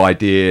No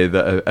Idea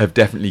that have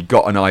definitely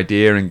got an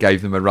idea and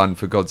gave them a run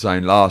for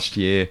Godzone last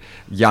year.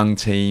 Young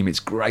team. It's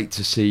great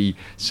to see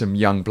some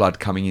young blood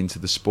coming into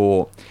the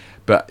sport.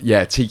 But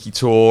yeah, Tiki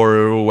Tour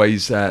are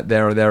always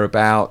there or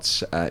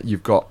thereabouts.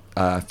 You've got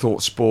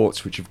Thought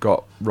Sports, which have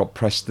got Rob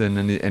Preston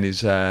and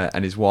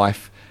his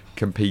wife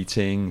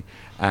competing.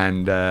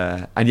 And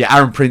yeah,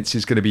 Aaron Prince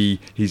is going to be.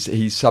 He's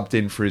subbed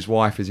in for his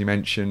wife, as he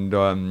mentioned,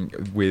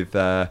 with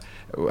her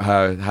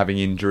having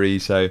injury.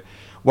 So,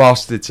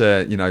 whilst it's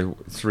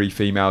 3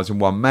 females and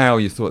 1 male,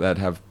 you thought they'd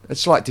have a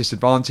slight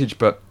disadvantage.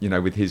 But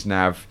with his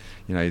nav,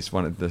 he's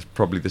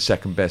probably the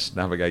second best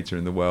navigator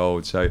in the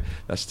world. So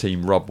that's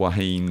Team Rob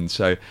Waheen.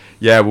 So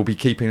yeah, we'll be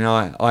keeping an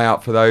eye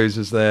out for those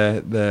as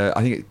I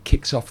think it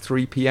kicks off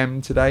 3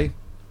 p.m. today.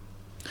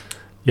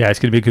 Yeah, it's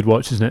going to be a good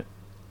watch, isn't it?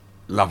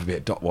 Love a bit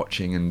of dot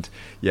watching, and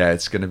yeah,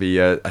 it's going to be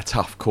a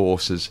tough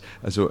course as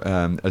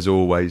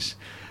always.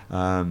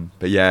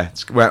 But yeah,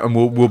 and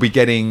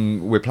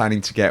we're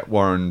planning to get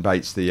Warren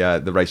Bates,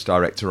 the race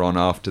director, on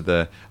after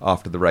the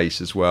race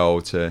as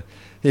well, to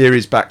hear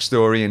his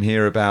backstory and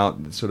hear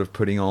about sort of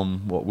putting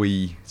on what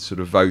we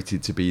sort of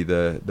voted to be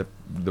the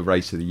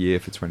race of the year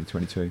for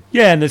 2022.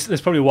 Yeah, and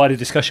there's probably a wider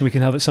discussion we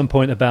can have at some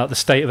point about the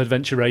state of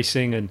adventure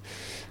racing, and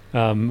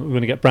we're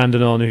going to get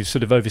Brandon on, who's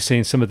sort of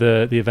overseeing some of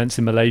the events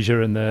in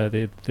Malaysia and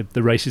the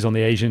races on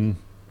the Asian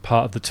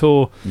part of the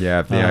tour.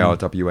 Yeah, the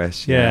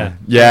ARWS.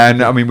 Yeah,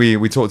 and I mean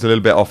we talked a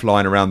little bit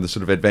offline around the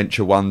sort of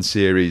Adventure One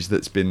series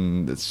that's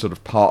sort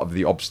of part of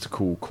the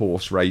obstacle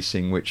course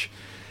racing, which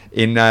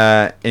in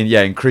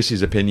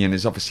Chris's opinion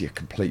is obviously a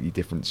completely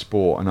different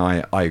sport, and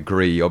I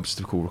agree.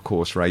 Obstacle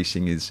course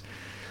racing is.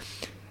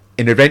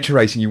 In adventure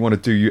racing, you want to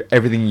do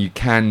everything you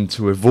can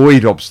to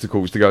avoid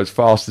obstacles, to go as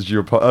fast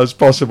as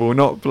possible,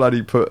 not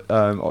bloody put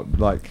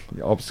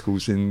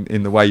obstacles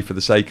in the way for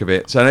the sake of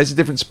it. So it's a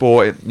different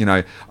sport.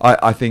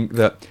 I think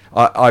that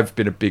I've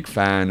been a big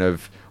fan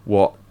of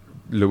what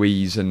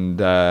Louise and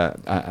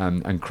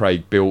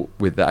Craig built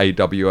with the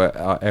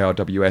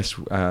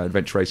ARWS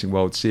Adventure Racing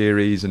World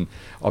Series, and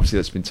obviously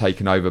that's been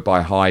taken over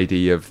by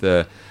Heidi of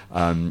the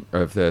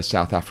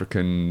South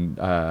African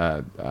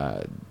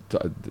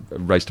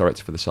race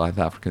director for the South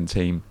African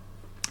team,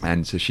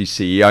 and so she's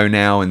CEO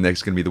now, and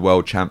there's going to be the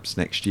World Champs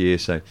next year.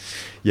 So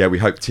yeah, we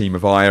hope Team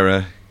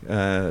Avira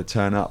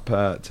turn up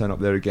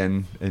there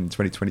again in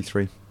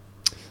 2023.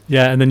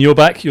 Yeah, and then you're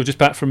just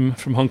back from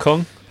Hong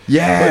Kong.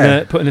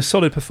 Yeah, putting a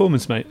solid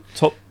performance, mate.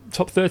 Top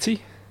 30.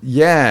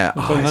 Yeah,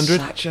 Hong Kong 100.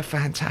 It's such a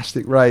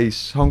fantastic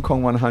race. Hong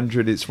Kong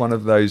 100. It's one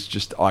of those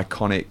just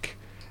iconic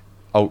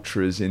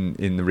ultras in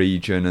the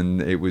region,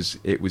 and it was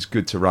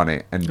good to run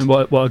it. And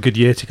what a good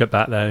year to get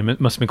back there.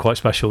 It must have been quite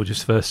special.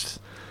 Just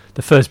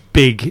the first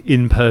big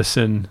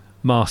in-person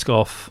mask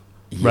off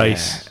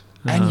race.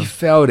 And you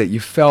felt it. You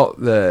felt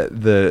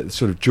the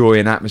sort of joy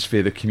and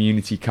atmosphere, the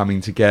community coming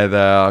together.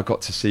 I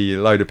got to see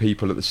a load of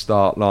people at the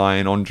start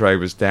line. Andre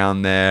was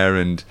down there,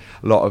 and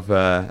a lot of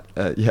a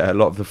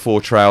lot of the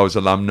Four Trails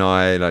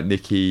alumni like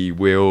Nikki,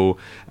 Will,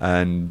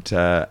 and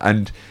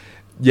I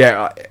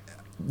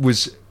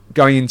was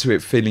going into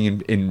it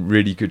feeling in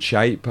really good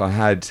shape. I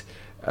had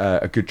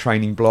a good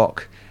training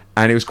block.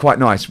 And it was quite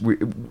nice.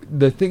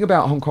 The thing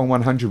about Hong Kong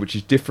 100, which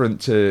is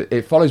different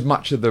it follows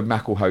much of the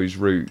Macklehose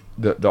route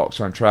that the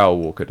Oxfam Trail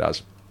Walker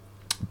does.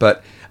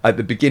 But at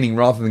the beginning,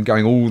 rather than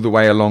going all the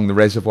way along the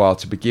reservoir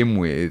to begin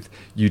with,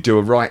 you do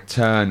a right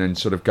turn and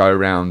sort of go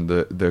around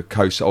the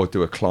coast, or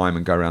do a climb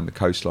and go around the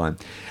coastline.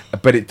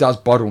 But it does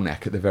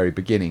bottleneck at the very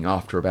beginning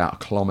after about a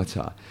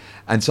kilometre.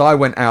 And so I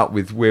went out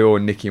with Will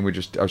and Nikki, and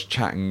I was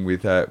chatting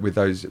with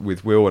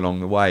Will along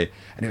the way,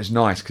 and it was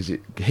nice because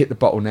it hit the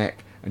bottleneck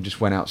and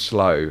just went out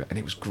slow, and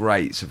it was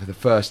great. So for the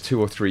first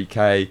 2 or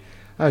 3k,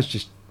 I was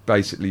just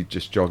basically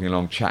just jogging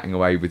along, chatting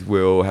away with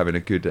Will, having a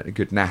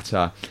good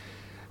natter.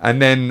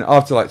 And then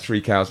after like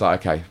 3k, I was like,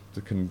 okay, I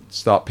can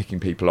start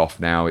picking people off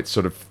now. It's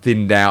sort of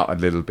thinned out a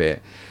little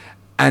bit,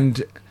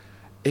 and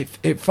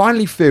it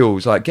finally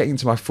feels like getting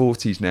into my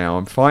 40s now.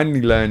 I'm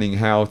finally learning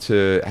how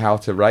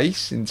to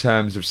race in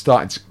terms of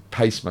starting to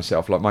pace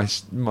myself. Like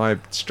my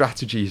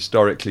strategy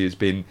historically has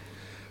been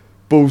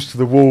balls to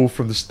the wall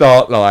from the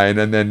start line,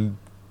 and then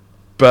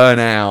burn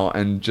out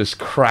and just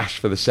crash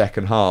for the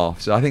second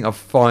half. So I think I've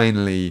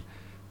finally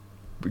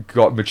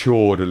got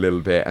matured a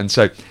little bit, and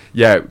so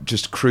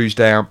just cruise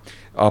down.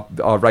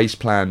 Our race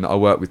plan that I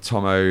worked with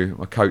Tomo,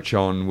 my coach,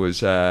 on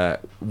was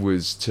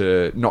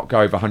to not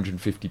go over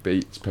 150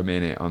 beats per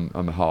minute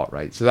on the heart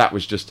rate. So that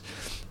was just,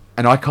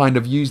 and I kind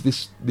of used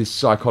this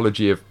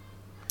psychology of,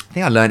 I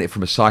think I learned it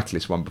from a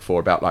cyclist one before,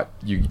 about like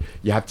you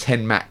have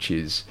 10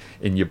 matches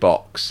in your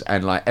box,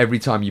 and like every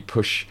time you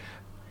push,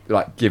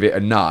 like give it a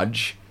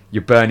nudge,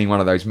 you're burning one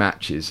of those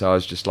matches. So I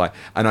was just like,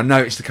 and I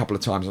noticed a couple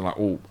of times I'm like,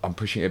 oh, I'm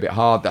pushing it a bit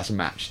hard, that's a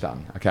match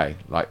done. Okay,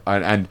 like,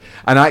 and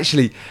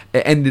actually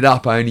it ended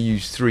up I only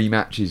used 3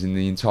 matches in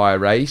the entire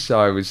race. So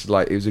I was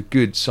like, it was a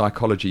good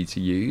psychology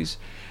to use.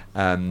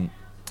 And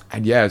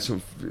yeah, sort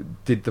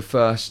of did the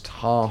first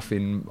half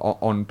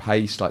on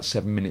pace, like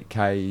 7-minute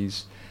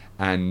Ks.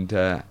 And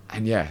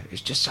yeah,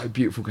 it's just so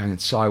beautiful going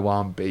to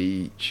Saiwan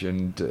Beach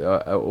and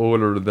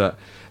all of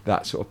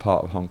that sort of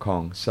part of Hong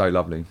Kong. So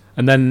lovely.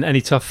 And then any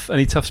tough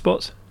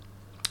spots?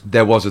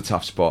 There was a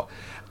tough spot.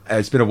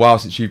 It's been a while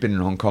since you've been in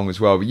Hong Kong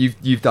as well, but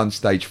you've done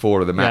stage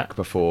 4 of the Mac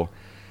before.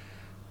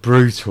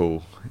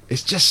 Brutal.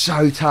 It's just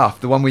so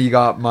tough. The one where you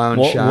go up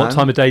Mae Shan. What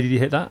time of day did you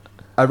hit that?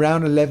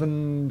 Around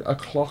 11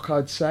 o'clock,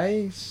 I'd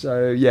say.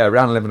 So yeah,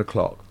 around 11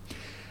 o'clock.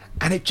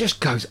 And it just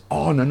goes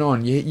on and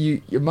on.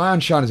 Mae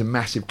Shan is a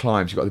massive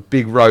climb. So you've got the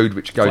big road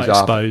which goes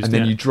up, exposed, and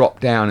then you drop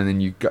down, and then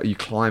you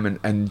climb,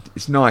 and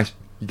it's nice.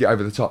 You get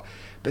over the top,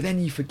 but then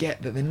you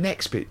forget that the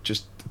next bit,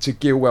 just to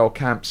Gilwell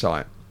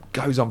campsite,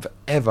 goes on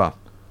forever.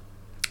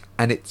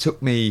 And it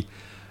took me.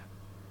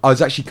 I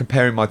was actually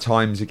comparing my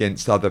times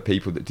against other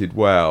people that did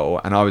well,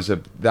 and I was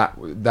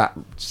that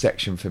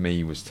section for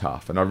me was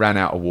tough. And I ran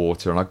out of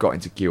water, and I got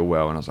into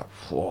Gilwell, and I was like,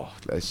 "Whoa,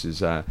 this is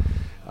that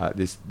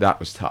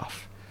was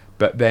tough."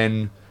 But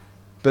then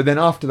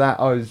after that,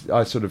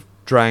 I sort of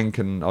drank,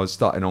 and I was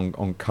starting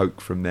on coke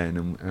from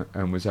then,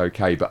 and was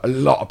okay. But a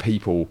lot of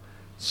people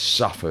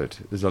suffered.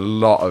 There's a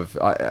lot of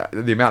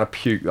the amount of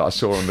puke that I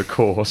saw on the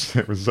course.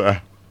 It was.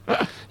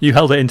 You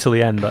held it until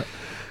the end, but.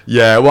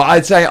 Yeah, well,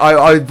 I'd say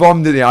I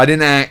vomited it. I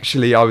didn't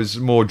actually. I was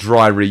more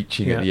dry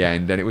reaching at the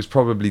end, and it was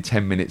probably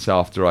 10 minutes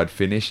after I'd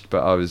finished.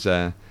 But I was,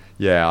 I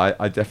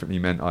definitely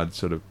meant I'd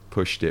sort of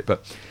pushed it.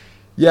 But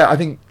yeah, I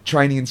think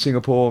training in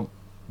Singapore,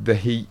 the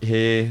heat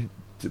here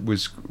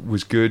was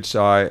good.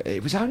 So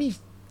it was only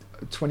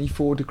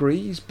 24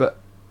 degrees, but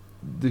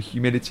the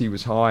humidity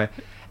was high.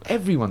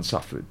 Everyone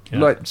suffered.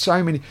 Like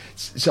so many.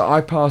 So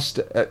I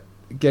passed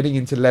getting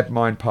into Lead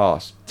Mine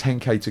Pass,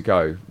 10k to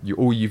go.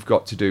 All you've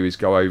got to do is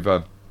go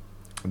over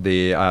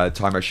the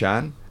Mae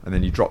Shan, and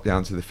then you drop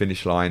down to the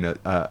finish line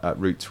at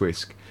Route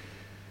Twisk.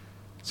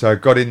 So I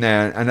got in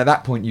there, and at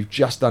that point you've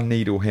just done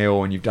Needle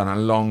Hill, and you've done a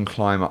long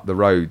climb up the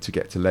road to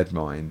get to Lead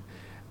Mine.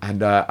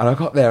 And I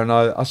got there, and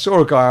I saw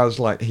a guy. I was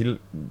like, he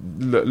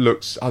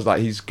looks. I was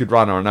like, he's a good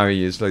runner. I know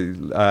he is.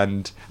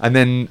 And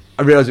then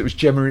I realised it was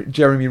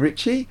Jeremy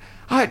Ritchie.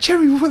 All right,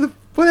 Jeremy, what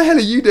the hell are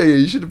you doing?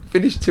 You should have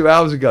finished 2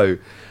 hours ago.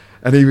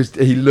 And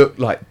he looked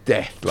like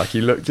death. Like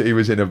he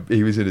was in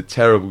a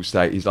terrible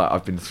state. He's like,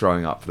 I've been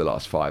throwing up for the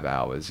last 5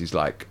 hours. He's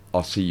like,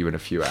 I'll see you in a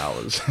few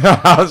hours.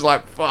 I was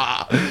like,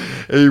 fuck.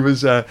 He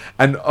was,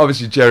 and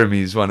obviously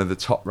Jeremy is one of the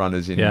top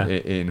runners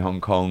in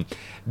Hong Kong.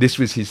 This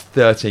was his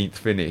 13th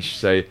finish,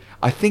 so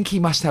I think he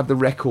must have the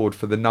record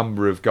for the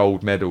number of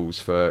gold medals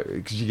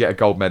because you get a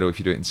gold medal if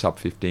you do it in sub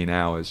 15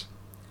 hours.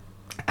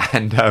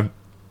 And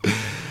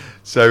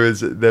so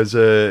there's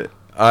a.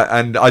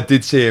 And I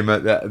did see him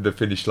at the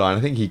finish line.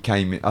 I think he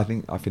came in, I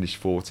think I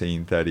finished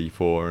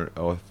 14:34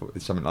 or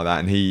something like that,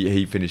 and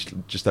he finished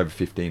just over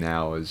 15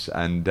 hours,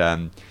 and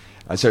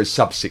so it's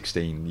sub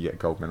 16 you get a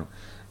gold medal.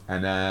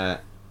 And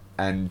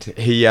and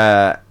he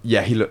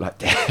looked like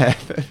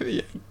death.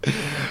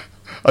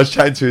 I was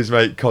chatting to his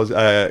mate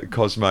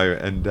Cosmo,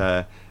 and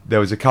there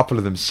was a couple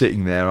of them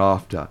sitting there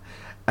after,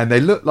 and they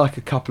looked like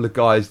a couple of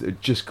guys that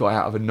had just got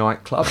out of a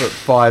nightclub at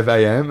 5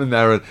 a.m. and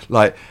they were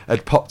like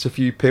had popped a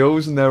few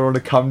pills and they were on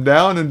a come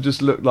down and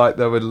just looked like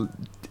they were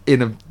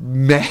in a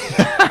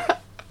mess.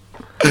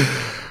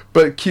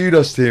 But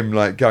kudos to him,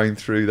 like going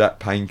through that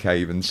pain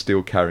cave and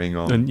still carrying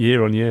on. And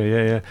year on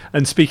year, yeah.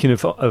 And speaking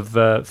of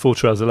Four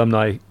Trails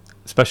alumni,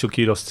 special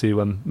kudos to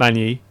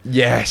Manyi.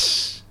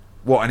 Yes,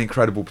 what an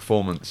incredible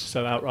performance.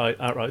 So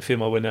outright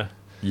female winner.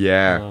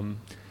 Yeah.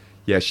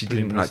 Yeah, she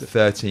did like impressive.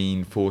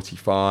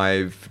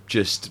 13:45,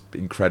 just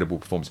incredible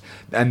performance.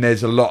 And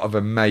there's a lot of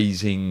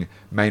amazing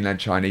mainland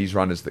Chinese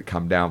runners that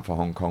come down for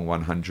Hong Kong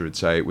 100.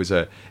 So it was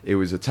a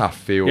tough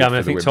field. Yeah, I mean,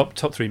 I for the think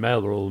top three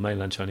male were all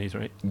mainland Chinese,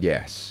 right?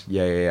 Yes,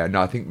 yeah.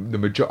 No, I think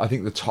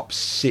the top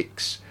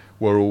 6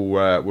 were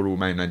all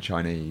mainland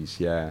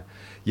Chinese. Yeah.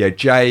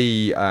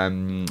 Jay,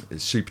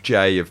 Super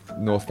J of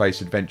North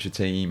Face Adventure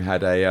Team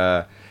had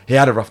a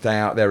rough day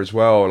out there as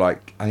well.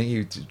 Like I think he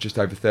was just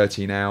over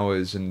 13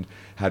 hours and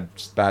had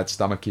bad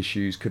stomach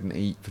issues, couldn't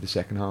eat for the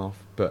second half.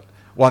 But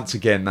once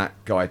again, that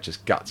guy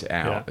just guts it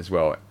out as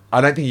well.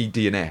 I don't think he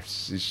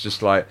DNFs. It's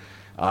just like,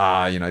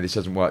 this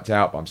hasn't worked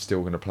out, but I'm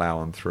still going to plough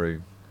on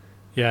through.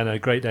 Yeah, no,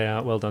 great day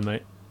out. Well done,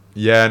 mate.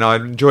 Yeah, no, I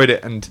enjoyed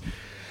it, and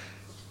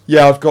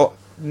yeah, I've got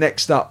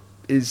next up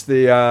is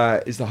the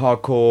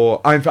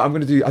hardcore. I think I'm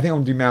going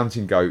to do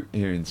Mountain Goat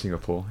here in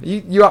Singapore.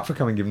 You up for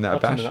coming and giving that a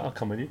bash? I'll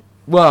come with you.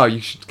 Well, you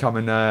should come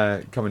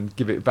and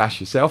give it a bash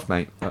yourself,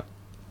 mate.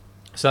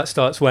 So that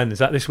starts when? Is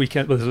that this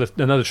weekend? Well, there's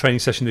another training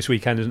session this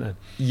weekend, isn't there?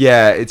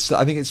 Yeah,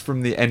 I think it's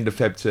from the end of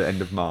Feb to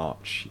end of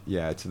March.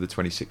 Yeah, to the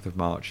 26th of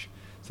March.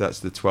 So that's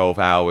the 12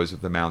 hours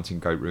of the Mountain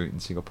Goat route in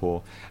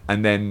Singapore,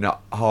 and then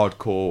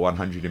hardcore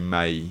 100 in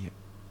May,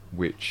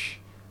 which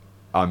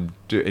I'm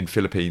in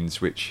Philippines,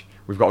 which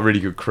we've got a really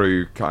good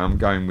crew. I'm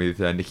going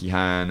with Nicky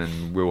Han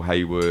and Will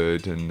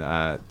Hayward, and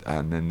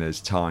then there's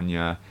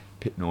Tanya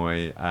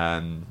Pitnoy.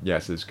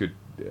 So there's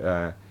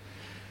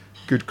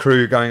good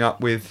crew going up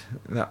with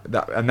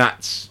that, and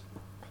that's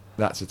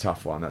a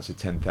tough one. That's a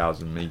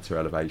 10,000 meter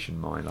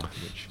elevation miler.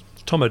 Which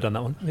Tomo done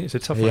that one. I think it's a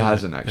tough one. He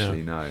hasn't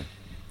actually, no.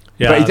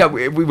 Yeah, but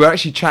we were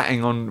actually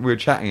chatting,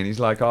 and he's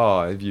like,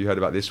 "Oh, have you heard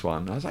about this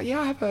one?" I was like, "Yeah,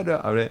 I have heard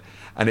of it,"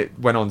 and it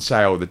went on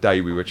sale the day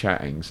we were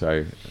chatting,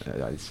 so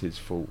it's his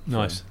fault.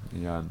 Nice.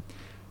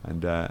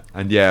 And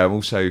I'm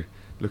also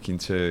looking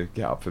to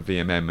get up for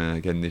VMM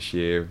again this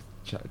year.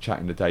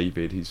 Chatting to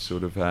David, he's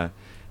sort of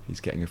he's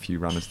getting a few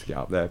runners to get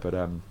up there, but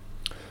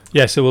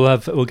so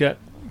we'll get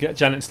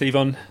Janet and Steve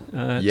on.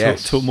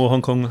 Talk more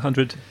Hong Kong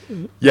 100.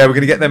 Yeah, we're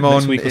going to get them on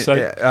next week or so.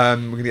 We're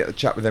going to get a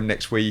chat with them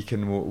next week,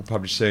 and we'll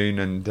publish soon.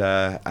 And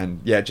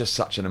just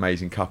such an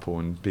amazing couple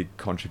and big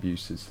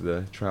contributors to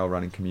the trail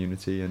running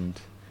community. And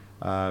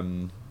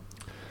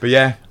but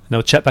yeah, and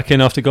they'll check back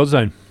in after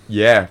Godzone.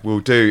 Yeah,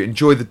 we'll do.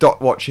 Enjoy the dot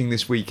watching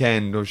this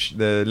weekend.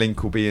 The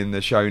link will be in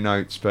the show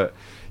notes. But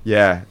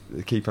yeah,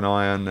 keep an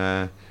eye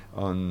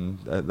on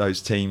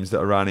those teams that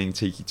are running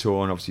Tiki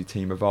Tour and obviously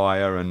Team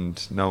Avaya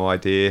and No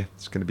Idea.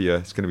 It's going to be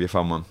a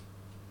fun one.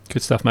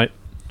 Good stuff, mate.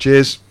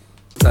 Cheers.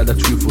 Like the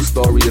truthful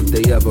story if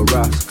they ever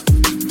ask.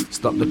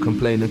 Stop the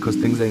complaining cause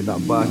things ain't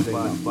that bad.